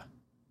camera.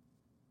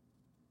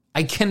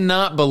 I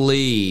cannot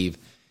believe...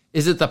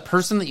 Is it the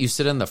person that you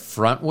sit in the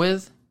front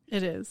with?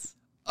 It is.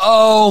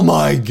 Oh,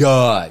 my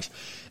gosh.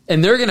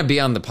 And they're going to be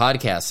on the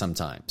podcast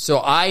sometime. So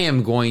I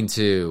am going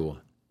to...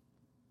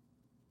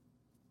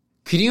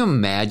 Could you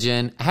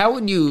imagine? How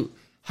would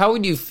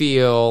you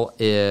feel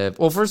if...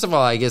 Well, first of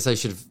all, I guess I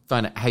should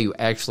find out how you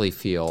actually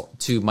feel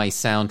to my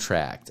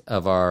soundtrack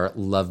of our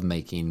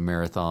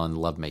marathon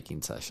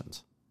lovemaking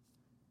sessions.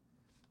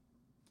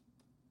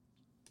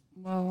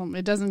 Well,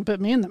 it doesn't put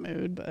me in the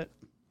mood, but...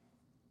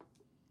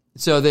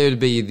 So there would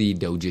be the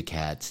Doja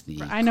Cats,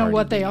 the I know Cardi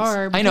what they B's.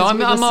 are. I know. I'm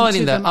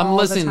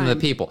listening to the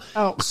people.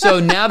 Oh. So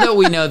now that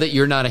we know that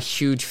you're not a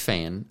huge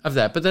fan of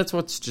that, but that's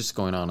what's just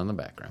going on in the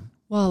background.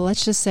 Well,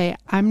 let's just say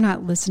I'm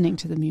not listening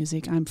to the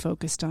music. I'm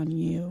focused on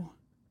you.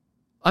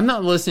 I'm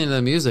not listening to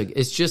the music.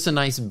 It's just a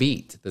nice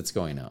beat that's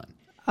going on.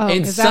 Oh,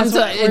 because that's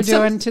what we're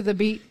doing to the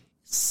beat.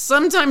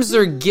 Sometimes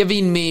they're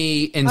giving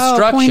me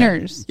instruction.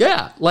 Pointers.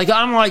 Yeah.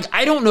 I'm like,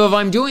 I don't know if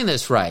I'm doing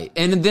this right.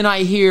 And then I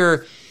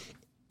hear...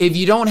 If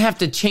you don't have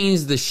to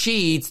change the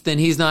sheets, then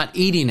he's not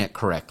eating it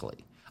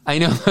correctly. I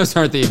know those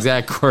aren't the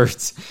exact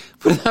words.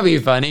 Wouldn't that be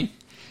funny?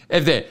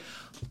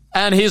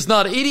 And he's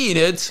not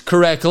eating it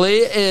correctly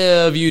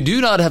if you do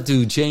not have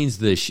to change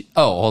the sheet.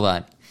 Oh, hold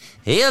on.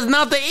 He is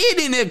not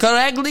eating it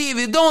correctly if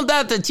you don't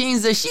have to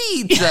change the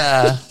sheets.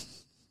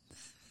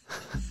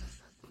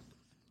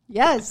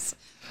 Yes.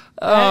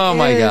 Oh,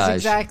 my gosh.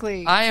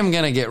 Exactly. I am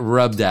going to get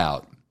rubbed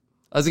out.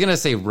 I was going to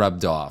say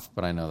rubbed off,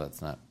 but I know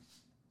that's not.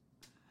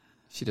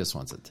 She just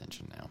wants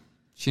attention now.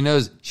 She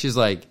knows. She's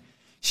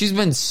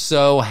been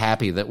so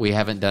happy that we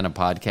haven't done a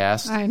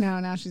podcast. I know.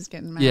 Now she's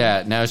getting mad.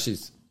 Yeah, now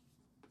she's...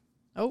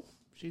 Oh,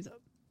 she's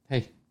up.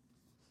 Hey,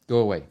 go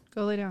away.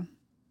 Go lay down.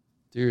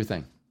 Do your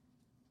thing.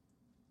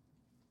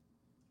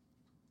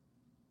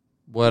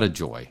 What a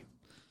joy.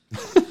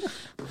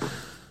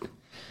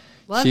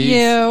 Love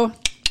you.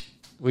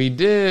 We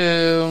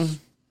do.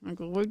 I'll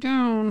go lay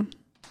down.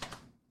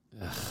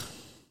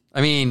 I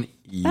mean...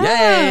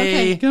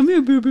 Yay! Okay. Come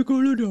here, baby. Go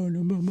lay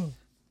down, mama.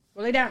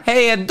 Go lay down.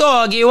 Hey,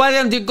 doggy, why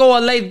don't you go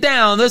and lay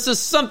down? This is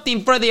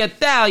something for the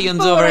Italians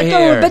Before over I here.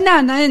 throw a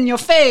banana in your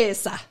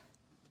face.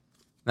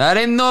 That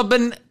ain't no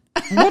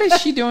What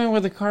is she doing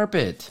with the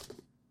carpet?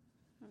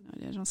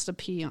 She wants to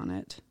pee on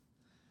it.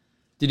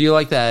 Did you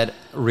like that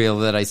reel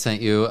that I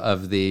sent you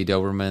of the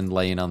Doberman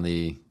laying on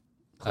the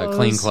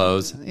clean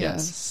clothes?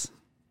 Yes.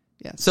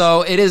 Yes.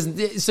 So it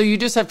is. So you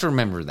just have to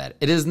remember that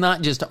it is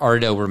not just our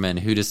Doberman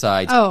who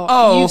decides.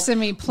 Oh, you've sent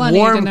me plenty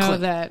to know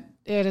that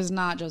it is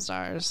not just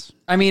ours.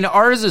 I mean,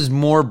 ours is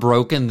more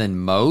broken than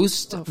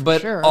most,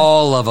 but sure.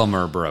 all of them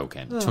are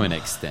broken to an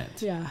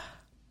extent. Yeah.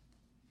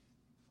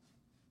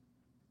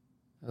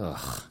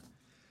 Ugh.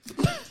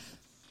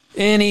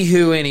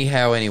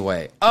 Anyhow,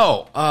 anyway.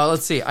 Oh,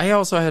 let's see. I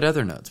also had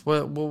other notes.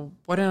 Well,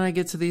 why didn't I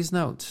get to these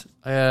notes?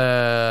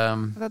 I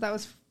thought that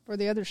was for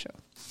the other show.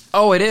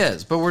 Oh, it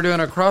is, but we're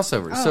doing a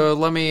crossover. Oh. So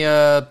let me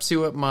see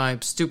what my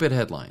stupid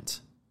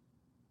headlines.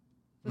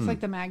 It's like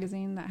the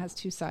magazine that has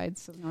two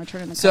sides. So now I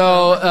turn in the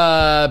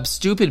cover.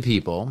 Stupid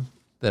people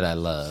that I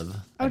love.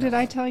 Oh, did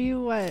I tell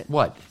you what?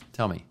 What?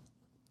 Tell me.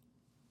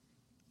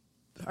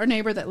 Our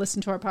neighbor that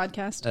listened to our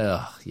podcast.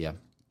 Yeah.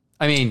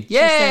 I mean,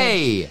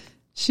 yay!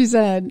 She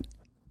said,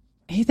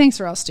 he thinks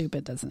we're all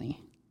stupid, doesn't he?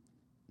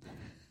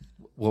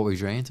 What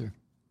was your answer?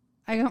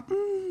 I go,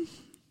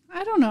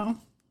 I don't know.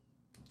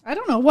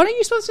 What are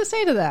you supposed to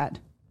say to that?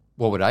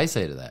 What would I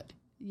say to that?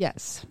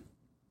 Yes.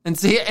 And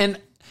see, and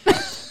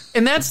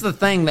that's the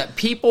thing that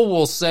people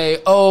will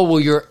say, oh, well,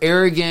 you're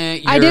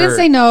arrogant. I didn't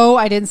say no.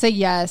 I didn't say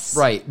yes.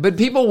 Right. But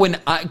people,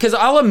 because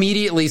I'll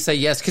immediately say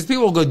yes, because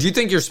people will go, do you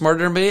think you're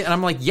smarter than me? And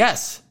I'm like,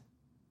 yes.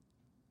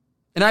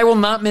 And I will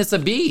not miss a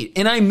beat.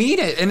 And I mean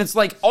it. And it's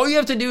like, all you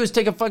have to do is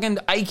take a fucking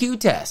IQ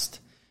test.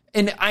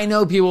 And I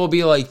know people will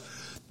be like,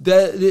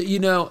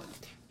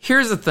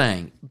 here's the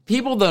thing.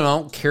 People that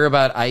don't care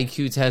about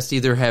IQ tests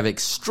either have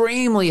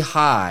extremely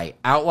high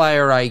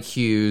outlier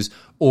IQs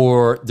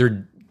or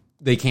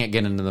they can't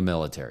get into the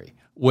military,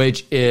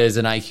 which is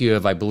an IQ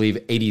of, I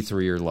believe,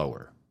 83 or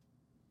lower.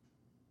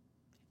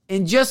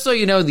 And just so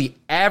you know, the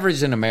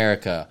average in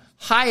America,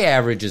 high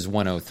average is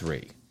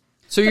 103.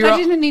 So I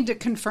didn't need to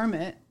confirm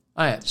it.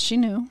 She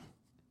knew.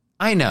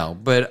 I know,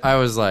 but I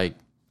was like,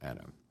 I don't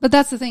know. But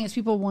that's the thing is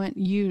people want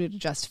you to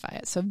justify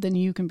it, so then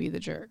you can be the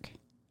jerk.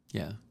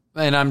 Yeah.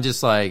 And I'm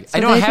just like, so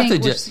I don't have to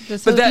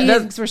just. But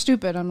that's we're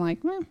stupid. I'm like,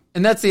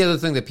 And that's the other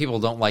thing that people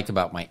don't like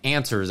about my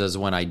answers is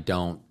when I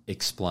don't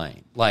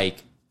explain.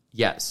 Like,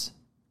 yes,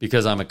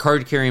 because I'm a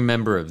card-carrying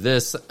member of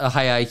this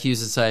high IQ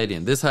society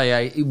and this high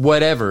IQ,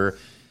 whatever.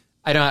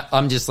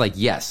 I'm just like,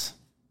 yes.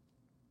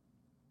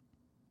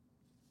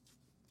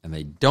 And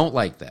they don't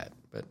like that.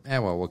 But,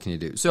 well, what can you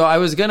do? So I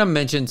was going to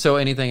mention,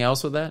 anything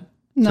else with that?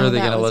 No, so are they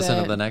going to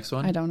listen to the next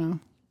one? I don't know.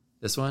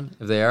 This one?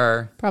 If they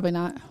are. Probably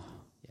not.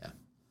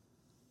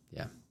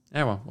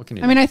 Yeah, well, what can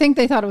you do? I mean, I think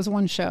they thought it was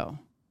one show.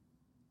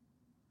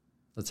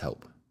 Let's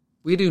hope.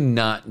 We do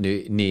not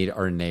need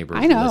our neighbors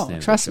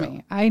listening to trust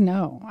me. I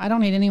know. I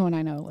don't need anyone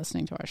I know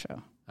listening to our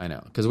show. I know.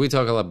 Because we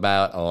talk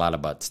about a lot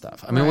of butt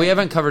stuff. I mean, we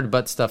haven't covered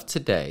butt stuff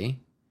today,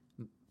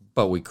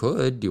 but we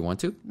could. Do you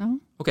want to?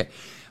 No. Okay.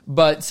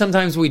 But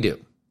sometimes we do.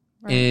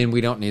 Right. And we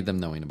don't need them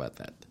knowing about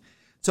that.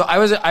 So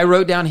I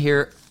wrote down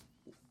here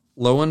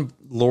Lauren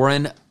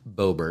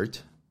Boebert,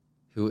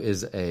 who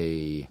is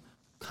a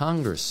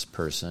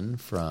congressperson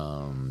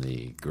from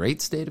the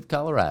great state of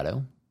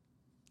Colorado.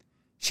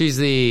 She's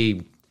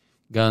the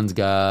guns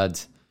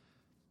gods,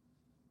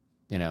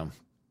 blah,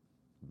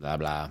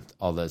 blah,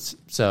 all this.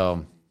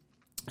 So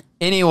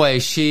anyway,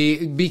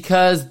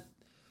 because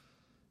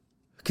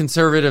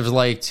conservatives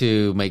like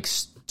to make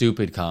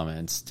stupid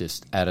comments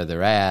just out of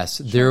their ass,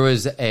 there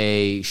was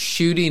a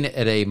shooting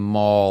at a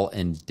mall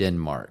in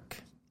Denmark.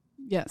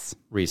 Yes.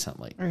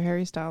 Recently. Where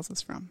Harry Styles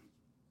is from.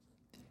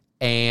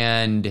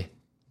 And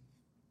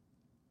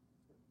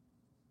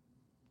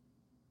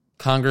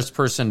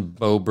Congressperson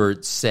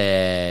Boebert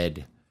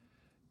said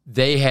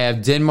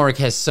Denmark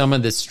has some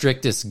of the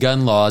strictest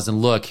gun laws,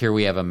 and look, here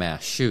we have a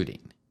mass shooting.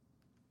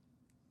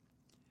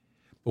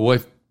 But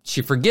what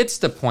she forgets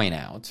to point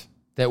out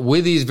that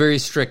with these very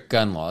strict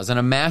gun laws, and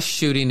a mass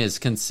shooting is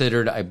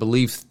considered, I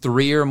believe,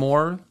 3 or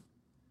more.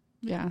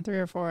 Yeah, 3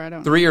 or 4, I don't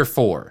know. 3 or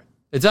 4.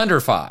 It's under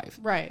 5.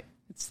 Right.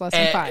 It's less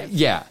than 5.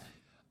 Yeah.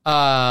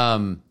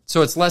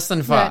 So it's less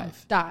than 5. Red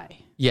die.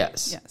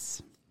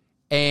 Yes.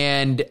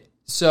 And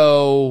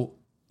so,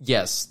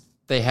 yes,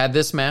 they had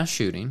this mass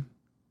shooting.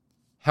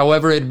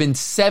 However, it had been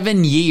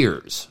 7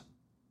 years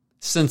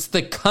since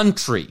the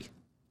country,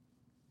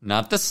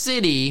 not the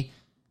city,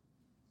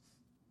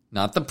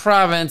 not the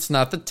province,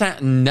 not the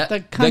town,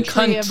 the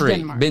country of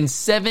Denmark. Been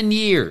 7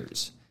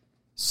 years.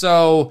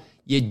 So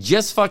you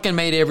just fucking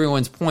made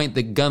everyone's point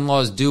that gun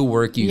laws do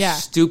work, you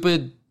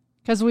stupid.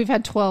 Because we've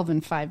had 12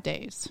 in 5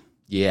 days.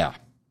 Yeah.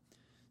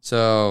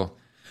 So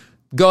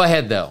go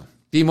ahead, though.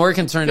 Be more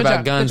concerned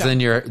about guns than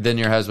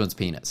your husband's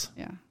penis.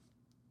 Yeah.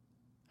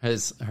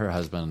 Her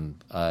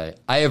husband, I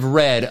have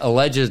read,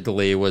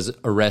 allegedly was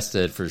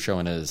arrested for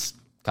showing his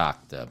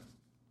cock to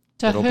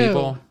little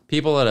who?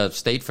 People at a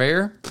state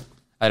fair.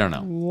 I don't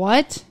know.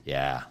 What?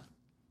 Yeah.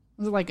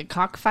 Was it like a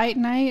cockfight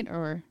night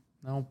or?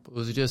 Nope. It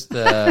was just.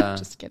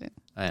 Just kidding.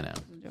 I know.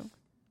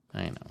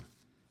 I know.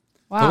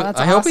 Wow, that's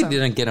I awesome. hope he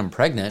didn't get him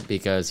pregnant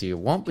because he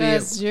won't be.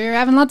 Because you're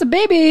having lots of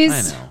babies.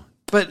 I know.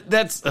 But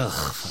that's,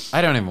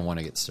 I don't even want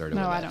to get started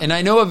with that. I don't. And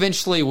I know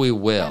eventually we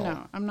will. I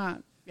know. I'm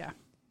not,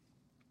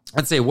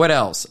 Let's see, what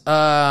else?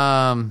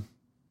 I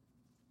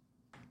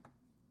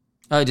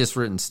just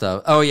written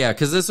stuff. Oh, yeah,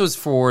 because this was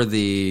for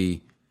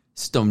the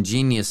Stone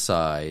Genius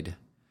side.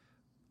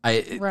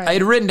 I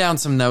had written down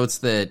some notes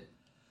that,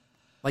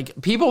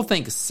 like, people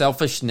think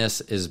selfishness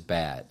is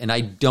bad, and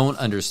I don't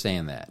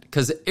understand that,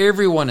 because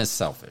everyone is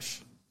selfish.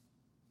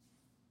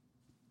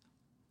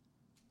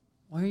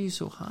 Why are you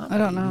so hot? I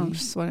don't know. I'm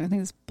just sweating. I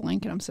think it's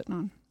blanket I'm sitting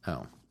on.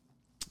 Oh.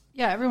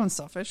 Yeah, everyone's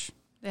selfish.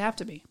 They have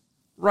to be.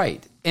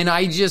 Right. And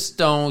I just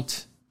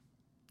don't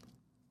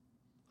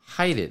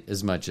hide it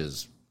as much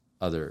as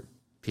other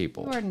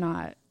people. You are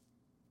not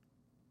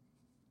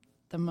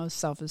the most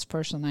selfish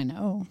person I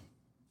know.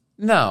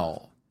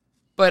 No.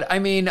 But I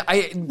mean,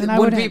 I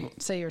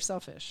wouldn't say you're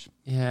selfish.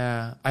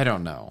 Yeah, I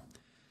don't know.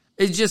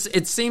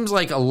 It seems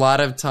like a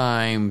lot of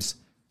times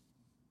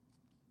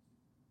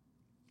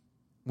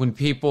when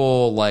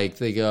people like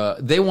they go,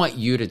 they want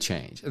you to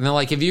change, and they're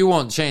like, if you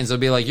won't change, they'll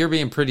be like, you're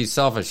being pretty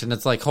selfish, and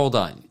it's like, hold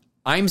on,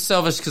 I'm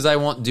selfish because I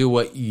won't do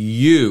what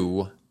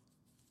you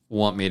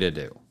want me to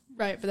do.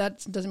 Right, but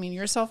that doesn't mean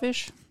you're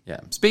selfish. Yeah.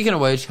 Speaking of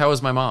which, how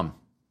was my mom?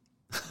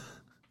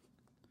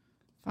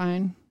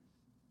 Fine.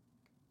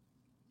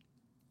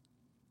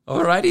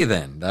 Alrighty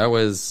then.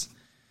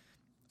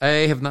 I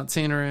have not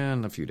seen her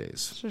in a few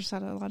days. She's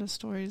had a lot of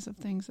stories of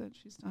things that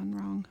she's done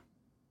wrong.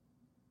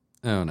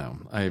 Oh no,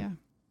 I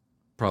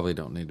probably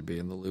don't need to be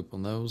in the loop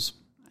on those.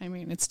 I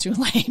mean, it's too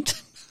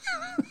late.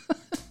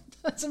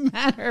 Doesn't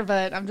matter,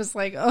 but I'm just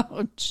like,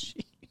 oh,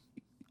 gee.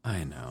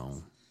 I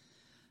know.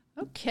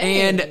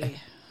 Okay.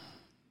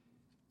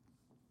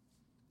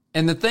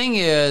 And the thing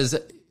is,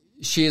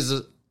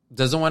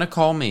 doesn't want to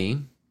call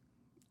me.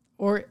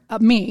 Or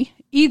me.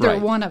 Either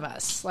Right. one of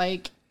us.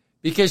 Like,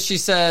 because she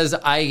says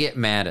I get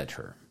mad at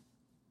her.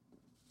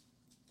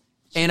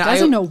 And I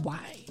don't know why.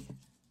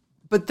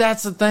 But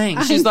that's the thing.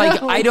 She's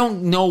like, I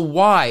don't know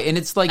why. And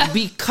it's like,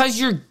 because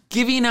you're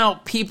giving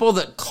out people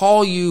that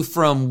call you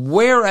from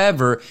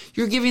wherever,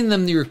 you're giving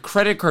them your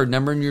credit card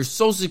number and your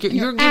social security,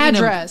 your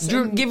address.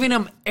 You're giving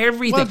them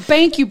everything. What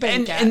bank you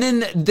bank at. And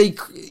then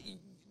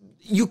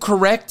you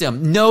correct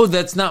them. No,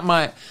 that's not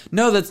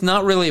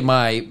really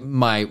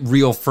my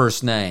real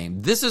first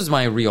name. This is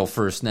my real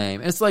first name.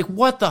 And it's like,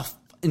 what the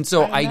and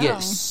so I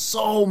get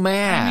so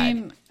mad. I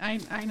mean,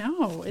 I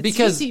know. It's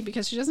easy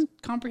because she doesn't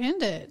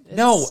comprehend it.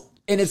 No,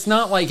 and it's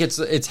not like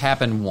it's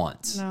happened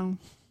once. No.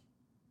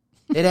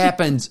 It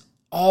happens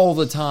all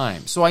the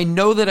time. So I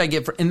know that I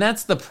get and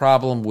that's the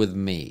problem with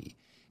me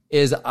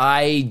is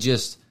I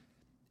just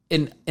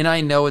and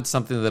I know it's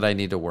something that I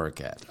need to work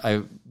at.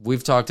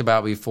 We've talked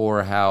about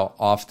before how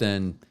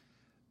often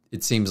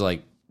it seems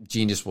like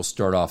Genius will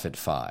start off at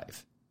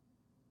 5.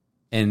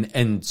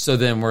 And so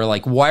then we're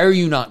like, why are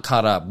you not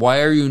caught up?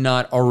 Why are you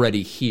not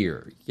already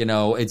here? You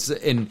know,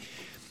 and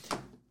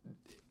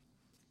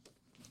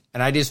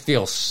I just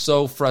feel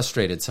so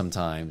frustrated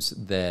sometimes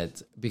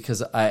that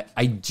because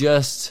I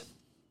just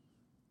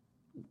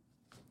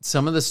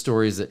some of the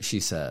stories that she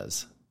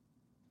says,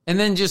 and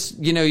then just,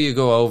 you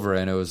go over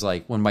and it was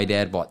like when my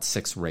dad bought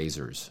 6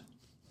 razors.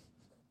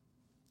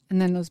 And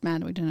then was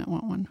mad we didn't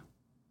want one.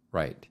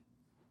 Right.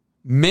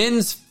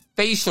 Men's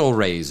facial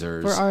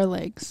razors. For our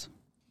legs.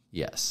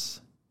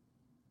 Yes.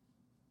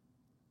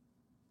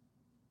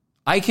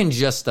 I can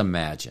just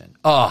imagine.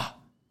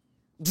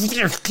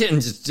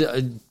 Just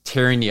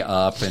tearing you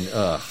up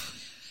and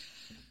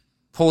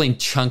pulling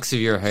chunks of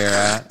your hair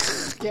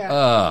out.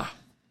 Yeah.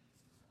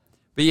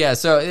 But yeah,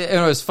 so it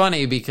was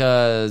funny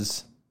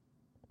because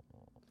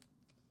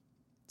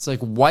it's like,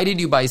 why did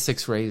you buy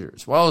 6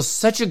 razors? Well, it was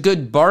such a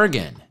good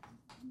bargain.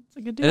 It's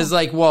a good deal. And it's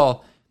like,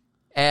 well,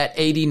 at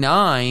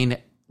 89,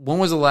 when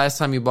was the last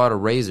time you bought a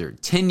razor?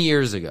 10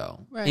 years ago.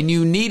 Right. And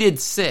you needed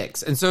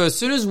 6. And so as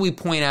soon as we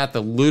point out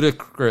the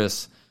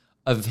ludicrous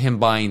of him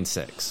buying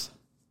 6,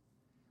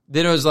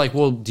 then it was like,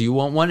 well, do you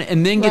want one?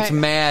 And then gets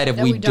mad if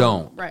we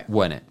don't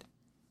want it.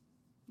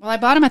 Well, I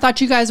bought them. I thought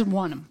you guys would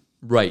want them.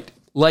 Right.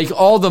 Like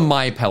all the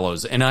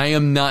MyPillows. And I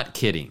am not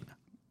kidding.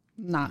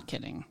 Not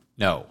kidding.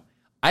 No.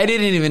 I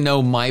didn't even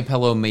know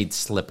MyPillow made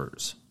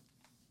slippers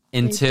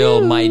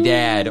until my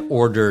dad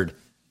ordered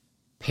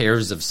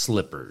pairs of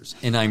slippers.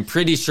 And I'm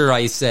pretty sure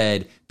I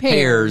said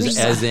pairs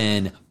as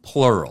in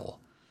plural.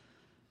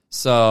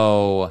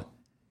 So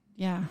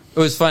yeah, it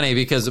was funny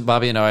because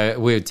Bobby and I,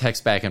 we would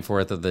text back and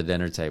forth at the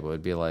dinner table.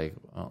 It'd be like,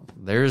 oh,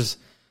 there's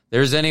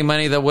any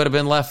money that would have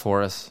been left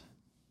for us.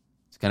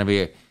 It's going to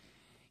be,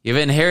 you've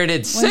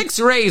inherited 6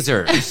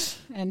 razors.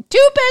 And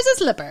 2 pairs of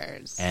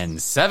slippers.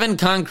 And 7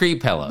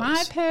 concrete pillows.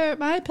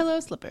 My pillow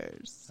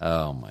slippers.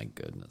 Oh my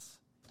goodness.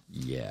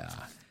 Yeah.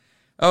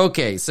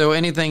 Okay, so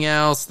anything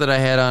else that I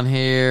had on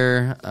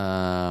here?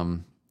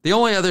 The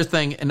only other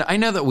thing, and I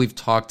know that we've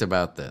talked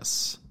about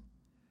this.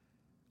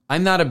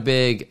 I'm not a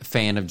big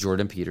fan of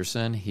Jordan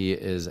Peterson. He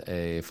is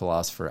a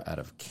philosopher out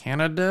of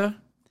Canada.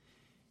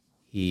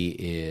 He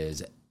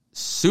is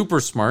super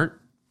smart,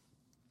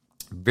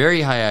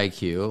 very high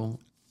IQ,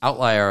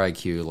 outlier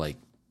IQ. Like,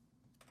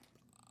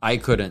 I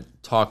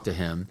couldn't talk to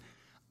him.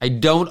 I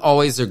don't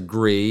always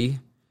agree.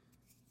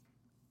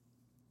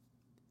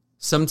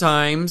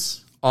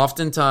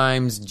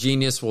 Oftentimes,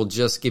 Genius will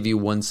just give you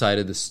one side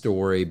of the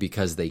story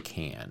because they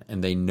can,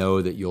 and they know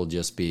that you'll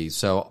just be.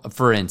 So,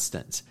 for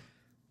instance,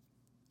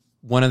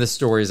 one of the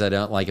stories I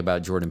don't like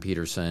about Jordan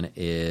Peterson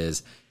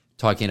is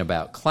talking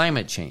about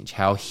climate change,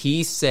 how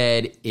he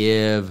said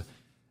if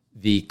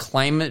the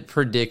climate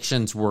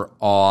predictions were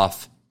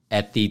off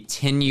at the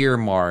 10-year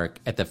mark,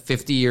 at the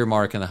 50-year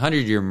mark, and the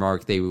 100-year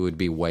mark, they would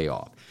be way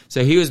off.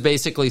 So he was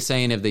basically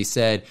saying if they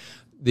said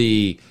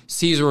the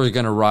seas were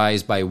going to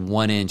rise by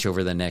 1 inch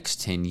over the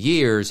next 10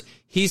 years,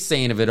 he's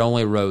saying if it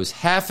only rose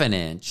half an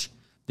inch,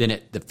 then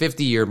at the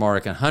 50-year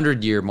mark and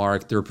 100-year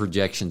mark, their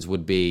projections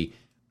would be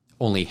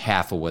only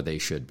half of what they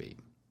should be.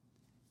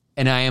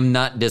 And I am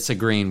not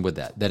disagreeing with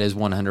that. That is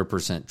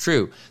 100%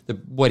 true.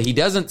 What he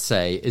doesn't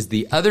say is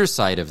the other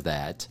side of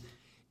that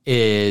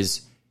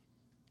is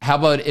how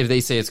about if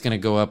they say it's going to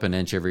go up an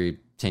inch every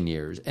 10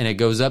 years and it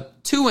goes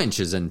up 2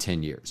 inches in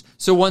 10 years?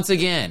 So once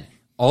again,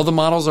 all the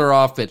models are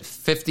off at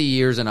 50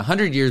 years and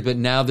 100 years, but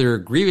now they're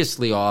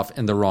grievously off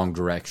in the wrong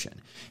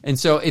direction. And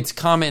so it's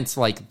comments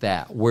like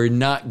that. We're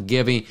not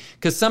giving,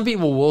 because some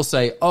people will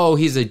say, oh,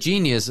 he's a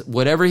genius.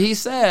 Whatever he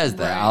says,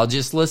 Right. I'll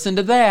just listen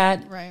to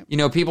that. Right. You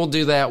know, people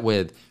do that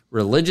with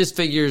religious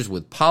figures,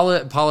 with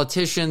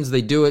politicians.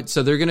 They do it.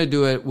 So they're going to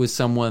do it with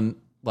someone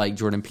like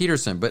Jordan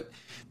Peterson. But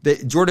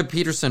Jordan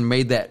Peterson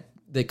made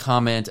the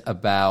comment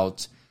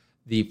about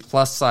the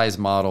plus size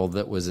model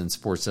that was in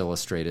Sports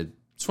Illustrated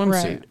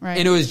swimsuit. Right.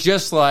 And it was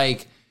just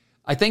like,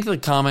 I think the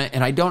comment,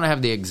 and I don't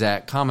have the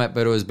exact comment,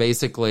 but it was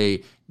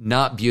basically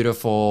not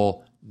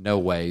beautiful, no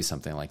way,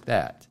 something like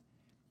that.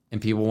 And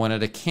people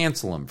wanted to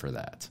cancel him for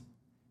that.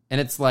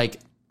 And it's like,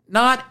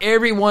 not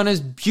everyone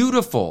is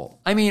beautiful.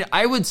 I mean,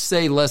 I would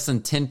say less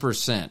than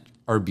 10%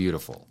 are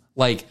beautiful.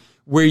 Like,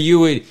 where you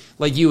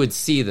would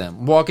see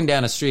them walking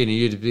down a street and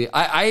you'd be,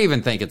 I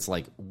even think it's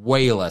like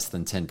way less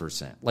than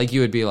 10%. Like,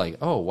 you would be like,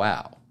 oh,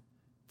 wow.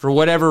 For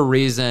whatever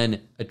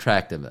reason,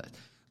 attractiveness.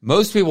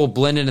 Most people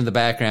blend in the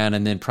background,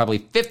 and then probably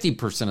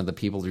 50% of the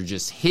people are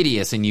just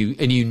hideous, and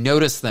you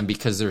notice them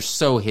because they're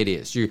so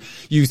hideous.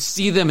 You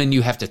see them and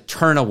you have to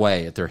turn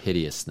away at their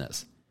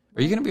hideousness.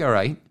 Are you going to be all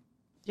right?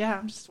 Yeah,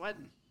 I'm just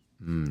sweating.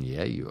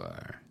 Yeah, you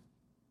are.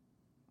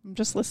 I'm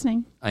just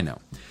listening. I know,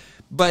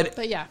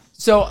 but yeah.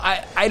 So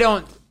I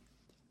don't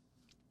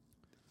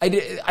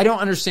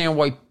understand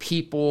why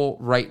people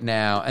right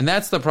now, and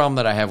that's the problem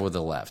that I have with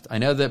the left. I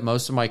know that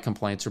most of my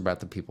complaints are about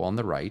the people on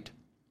the right,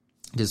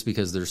 just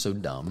because they're so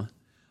dumb.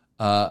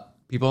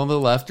 People on the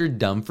left are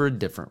dumb for a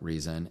different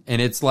reason.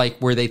 And it's like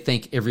where they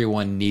think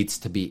everyone needs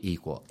to be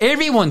equal.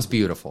 Everyone's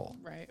beautiful.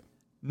 Right.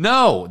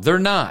 No, they're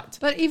not.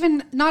 But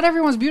even not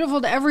everyone's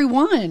beautiful to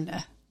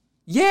everyone.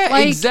 Yeah,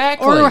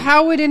 exactly. Or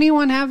how would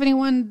anyone have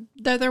anyone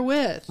that they're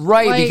with?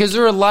 Right, because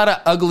there are a lot of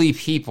ugly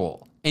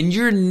people. And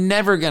you're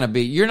not going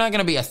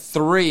to be a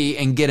 3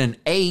 and get an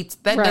 8.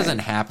 That doesn't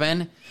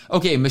happen.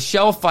 Okay,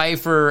 Michelle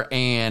Pfeiffer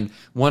and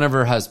one of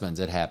her husbands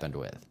it happened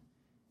with.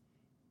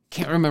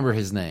 Can't remember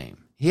his name.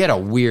 He had a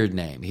weird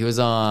name. He was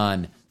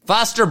on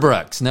Foster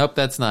Brooks. Nope,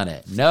 that's not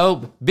it.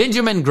 Nope.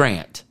 Benjamin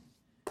Grant.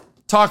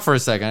 Talk for a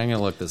second. I'm going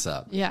to look this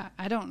up. Yeah,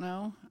 I don't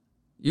know.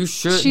 You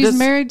should. She's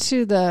married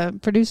to the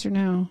producer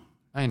now.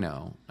 I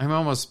know. I'm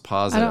almost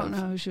positive. I don't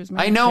know who she was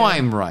married to. I know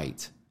I'm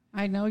right.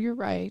 I know you're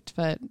right,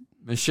 but...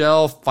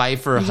 Michelle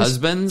Pfeiffer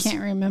husbands?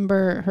 Can't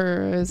remember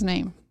his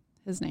name.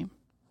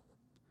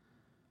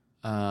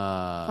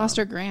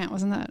 Foster Grant.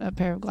 Wasn't that a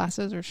pair of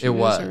glasses or shoes? It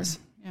was.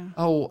 Yeah.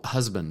 Oh,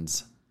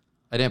 husbands.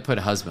 I didn't put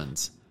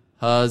husbands.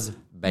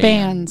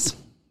 Bands.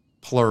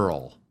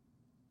 Plural.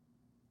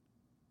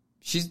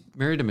 She's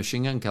married to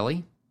Machine Gun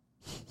Kelly?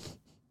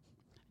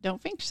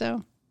 Don't think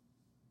so.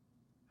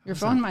 Your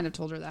phone might have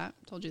told you that,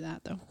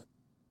 though.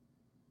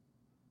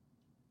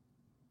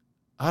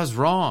 I was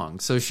wrong.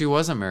 So she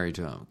wasn't married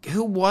to him.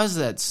 Who was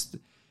that?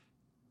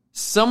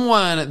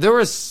 Someone. There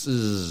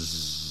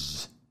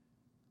was...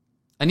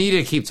 I need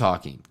to keep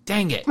talking.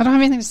 Dang it. I don't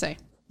have anything to say.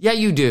 Yeah,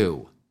 you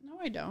do. No,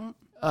 I don't.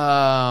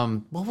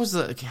 What was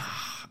the...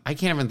 I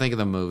can't even think of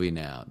the movie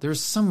now.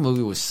 There's some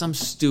movie with some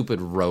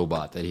stupid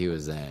robot that he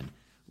was in.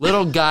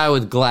 Little guy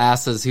with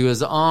glasses. He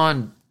was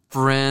on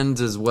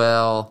Friends as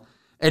well.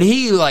 And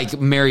he,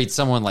 married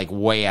someone,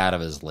 way out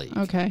of his league.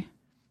 Okay.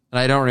 And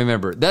I don't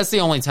remember. That's the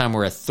only time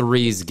where a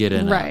 3s get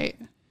in. Right.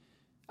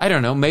 I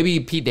don't know.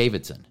 Maybe Pete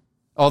Davidson.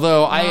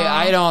 Although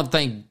I don't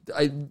think...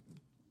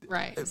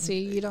 Right.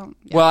 See, you don't...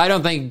 Yeah. Well, I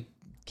don't think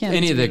Can't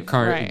any of the do-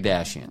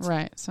 Kardashians.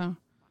 Right, so...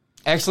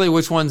 Actually,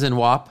 which one's in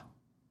WAP?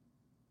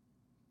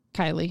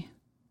 Kylie.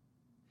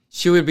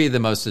 She would be the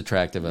most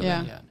attractive of Yeah.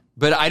 any yet.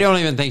 But I don't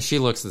even think she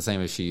looks the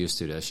same as she used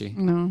to, does she?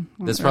 No.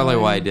 That's probably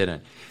why I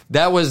didn't.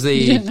 That was the...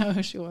 You didn't know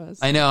who she was.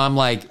 I know.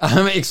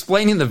 I'm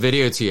explaining the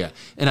video to you.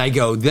 And I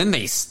go, then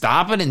they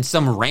stop it and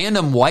some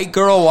random white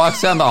girl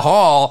walks down the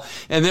hall.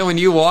 And then when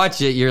you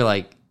watch it, you're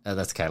like, oh,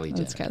 that's Kylie Jenner.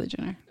 That's Kylie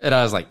Jenner. And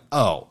I was like,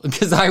 oh.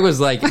 Because I was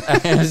like,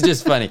 it was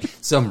just funny.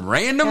 Some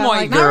random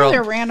white Not girl. really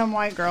a random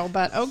white girl,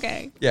 but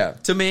okay. Yeah,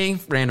 to me,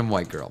 random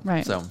white girl.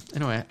 Right. So,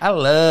 anyway, I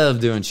love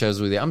doing shows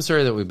with you. I'm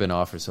sorry that we've been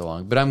off for so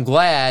long, but I'm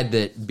glad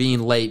that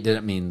being late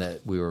didn't mean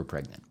that we were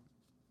pregnant.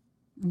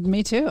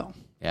 Me too.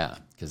 Yeah,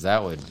 because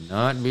that would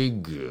not be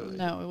good.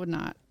 No, it would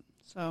not.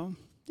 So,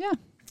 yeah.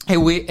 Hey,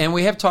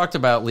 we have talked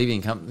about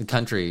leaving the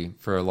country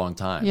for a long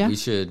time. Yeah. We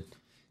should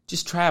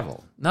just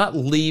travel, not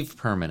leave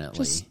permanently.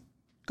 Just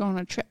go on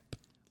a trip.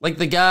 Like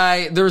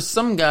there was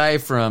some guy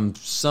from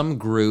some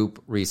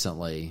group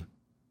recently,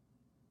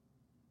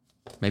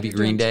 maybe You're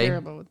Green doing Day.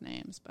 Terrible with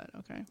names, but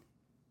okay.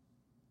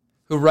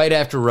 Who right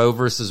after Roe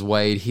versus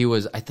Wade,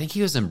 I think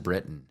he was in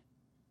Britain,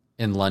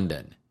 in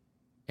London,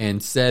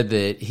 and said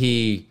that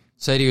he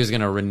was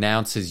going to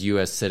renounce his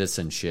U.S.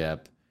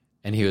 citizenship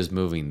and he was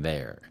moving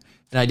there.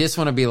 And I just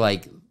want to be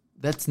like,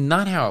 that's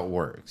not how it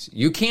works.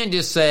 You can't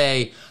just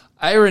say,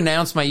 I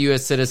renounce my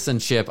U.S.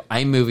 citizenship,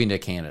 I'm moving to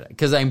Canada.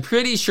 Because I'm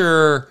pretty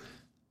sure,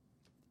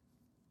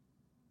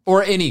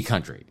 or any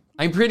country,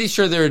 I'm pretty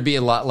sure there would be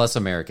a lot less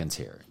Americans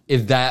here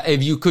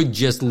if you could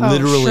just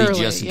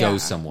literally go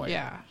somewhere.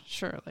 Yeah,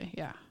 surely,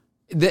 yeah.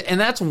 And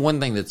that's one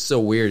thing that's so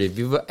weird. If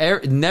you've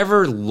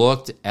never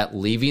looked at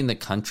leaving the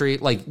country,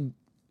 like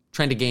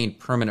trying to gain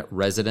permanent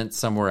residence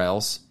somewhere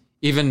else,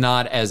 even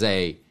not as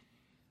a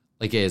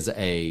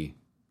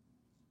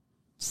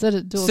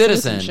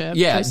citizen,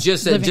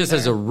 just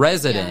as a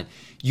resident,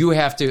 you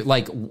have to,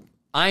 like,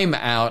 I'm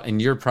out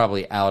and you're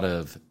probably out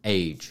of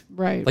age.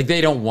 Right. Like, they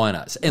don't want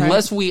us.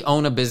 Unless we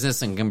own a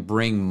business and can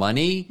bring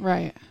money.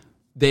 Right.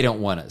 They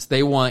don't want us.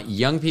 They want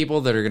young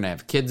people that are going to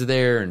have kids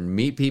there and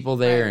meet people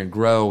there and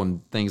grow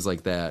and things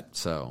like that.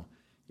 So,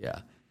 yeah.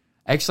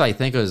 Actually, I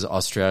think it was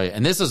Australia,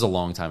 and this is a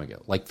long time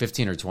ago, like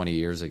 15 or 20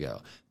 years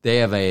ago. They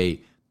have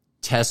a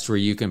test where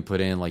you can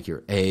put in, like,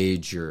 your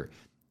age, your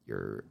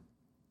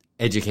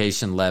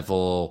education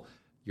level,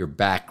 your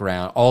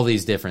background, all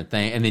these different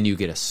things, and then you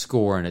get a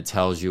score, and it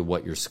tells you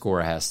what your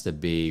score has to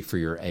be for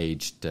your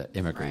age to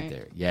immigrate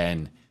there.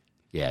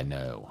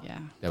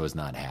 That was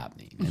not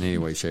happening in any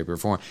way, shape, or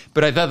form.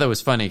 But I thought that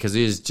was funny because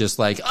he was just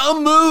like,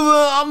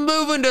 I'm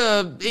moving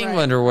to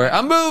England or where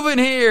I'm moving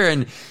here,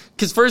 and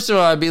because first of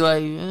all, I'd be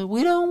like,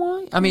 we don't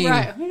want. I mean,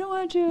 we don't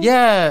want you.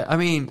 Yeah, I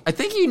mean, I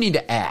think you need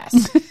to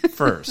ask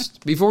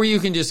first before you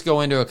can just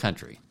go into a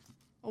country.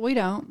 We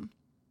don't.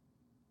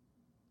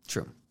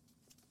 True.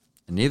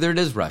 And neither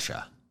does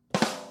Russia.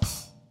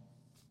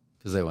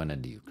 Because they went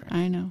into Ukraine.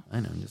 I know.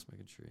 I'm just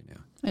making sure you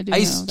knew.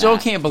 I still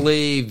can't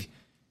believe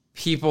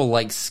people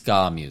like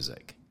ska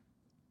music.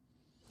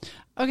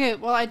 Okay,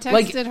 well, I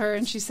texted her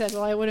and she said,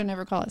 well, I would have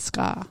never call it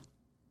ska.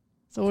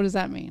 So what does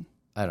that mean?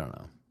 I don't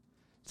know.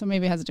 So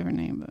maybe it has a different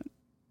name, but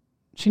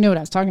she knew what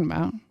I was talking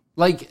about.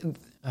 Like,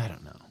 I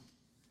don't know.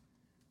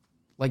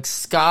 Like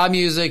ska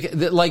music,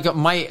 like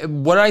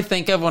what I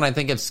think of when I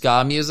think of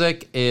ska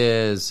music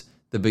is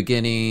the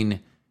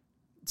beginning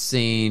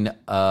scene,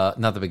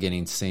 not the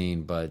beginning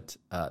scene, but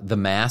The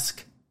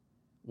Mask,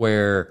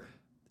 where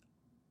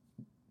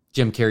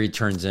Jim Carrey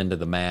turns into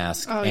the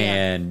Mask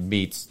and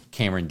meets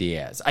Cameron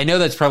Diaz. I know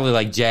that's probably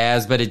like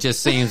jazz, but it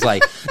just seems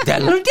like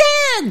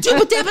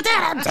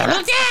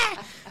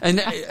and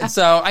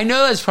so I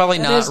know that's probably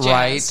not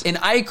right, and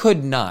I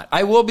could not.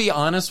 I will be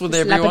honest with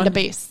everyone. Slapping the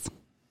bass.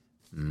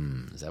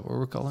 Is that what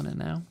we're calling it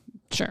now?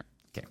 Sure.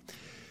 Okay.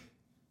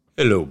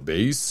 Hello,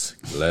 bass.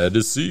 Glad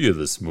to see you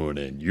this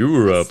morning. You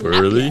were up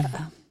early.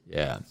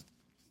 Yeah.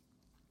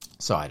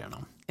 So I don't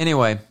know.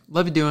 Anyway,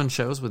 love you doing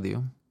shows with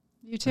you.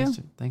 You too.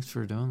 Thanks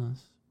for doing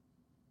this.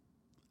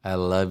 I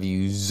love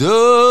you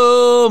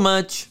so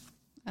much.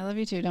 I love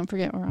you too. Don't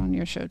forget we're on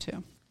your show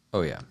too.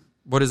 Oh yeah.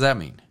 What does that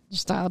mean?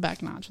 Just dial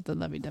back notch with the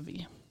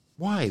lovey-dovey.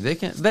 Why?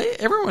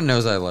 Everyone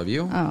knows I love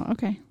you. Oh,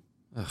 okay.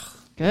 Ugh,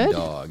 good.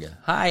 Dog.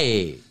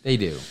 Hi. They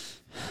do.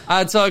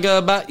 I talk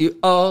about you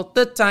all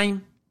the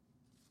time.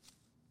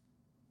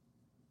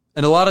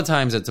 And a lot of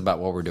times it's about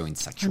what we're doing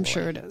sexually. I'm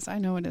sure it is. I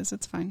know it is.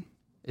 It's fine.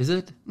 Is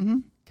it? Mm-hmm.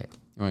 Okay.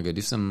 You want to go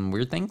do some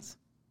weird things?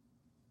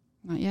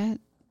 Not yet.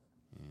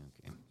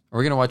 Okay. Are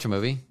we going to watch a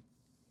movie?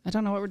 I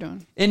don't know what we're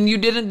doing. And you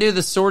didn't do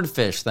the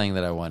swordfish thing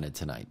that I wanted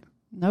tonight.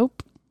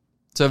 Nope.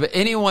 So if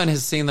anyone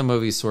has seen the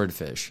movie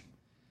Swordfish,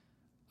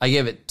 I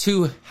give it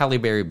 2 Halle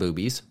Berry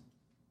boobies.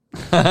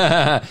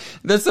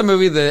 That's the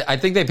movie that I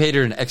think they paid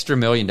her an extra $1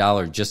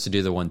 million just to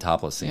do the one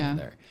topless scene in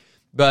there.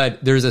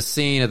 But there's a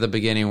scene at the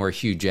beginning where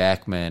Hugh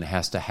Jackman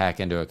has to hack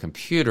into a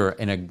computer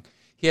and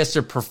he has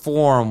to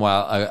perform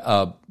while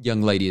a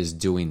young lady is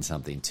doing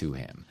something to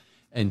him.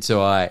 And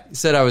so I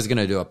said I was going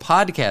to do a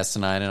podcast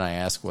tonight, and I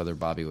asked whether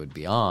Bobby would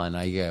be on.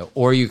 I go,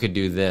 or you could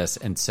do this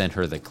and send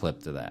her the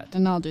clip to that.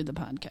 And I'll do the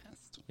podcast.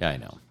 Yeah, I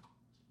know.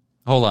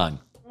 Hold on.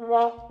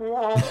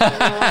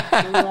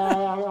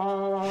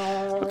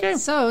 Okay.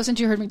 So, since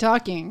you heard me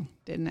talking,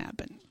 didn't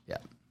happen. Yeah.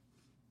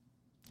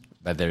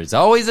 But there's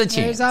always a chance.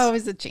 There's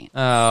always a chance.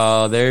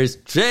 Oh, there's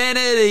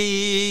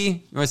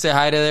Trinity. You want to say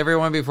hi to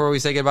everyone before we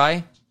say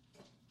goodbye?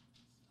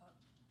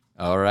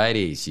 All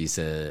righty. She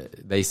said,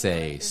 they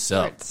say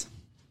so.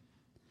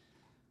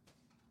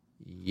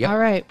 Yep. All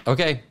right.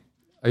 Okay.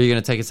 Are you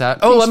going to take us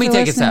out? Let me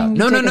take us out.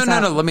 No.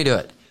 Let me do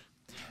it.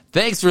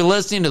 Thanks for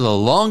listening to The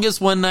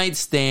Longest One Night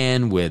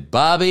Stand with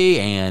Bobbi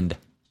and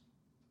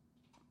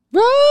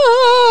Ro.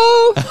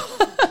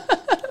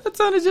 That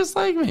sounded just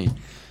like me.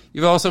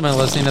 You've also been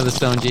listening to The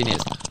Stone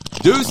Genius.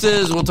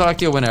 Deuces. We'll talk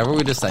to you whenever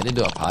we decide to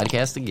do a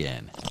podcast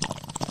again.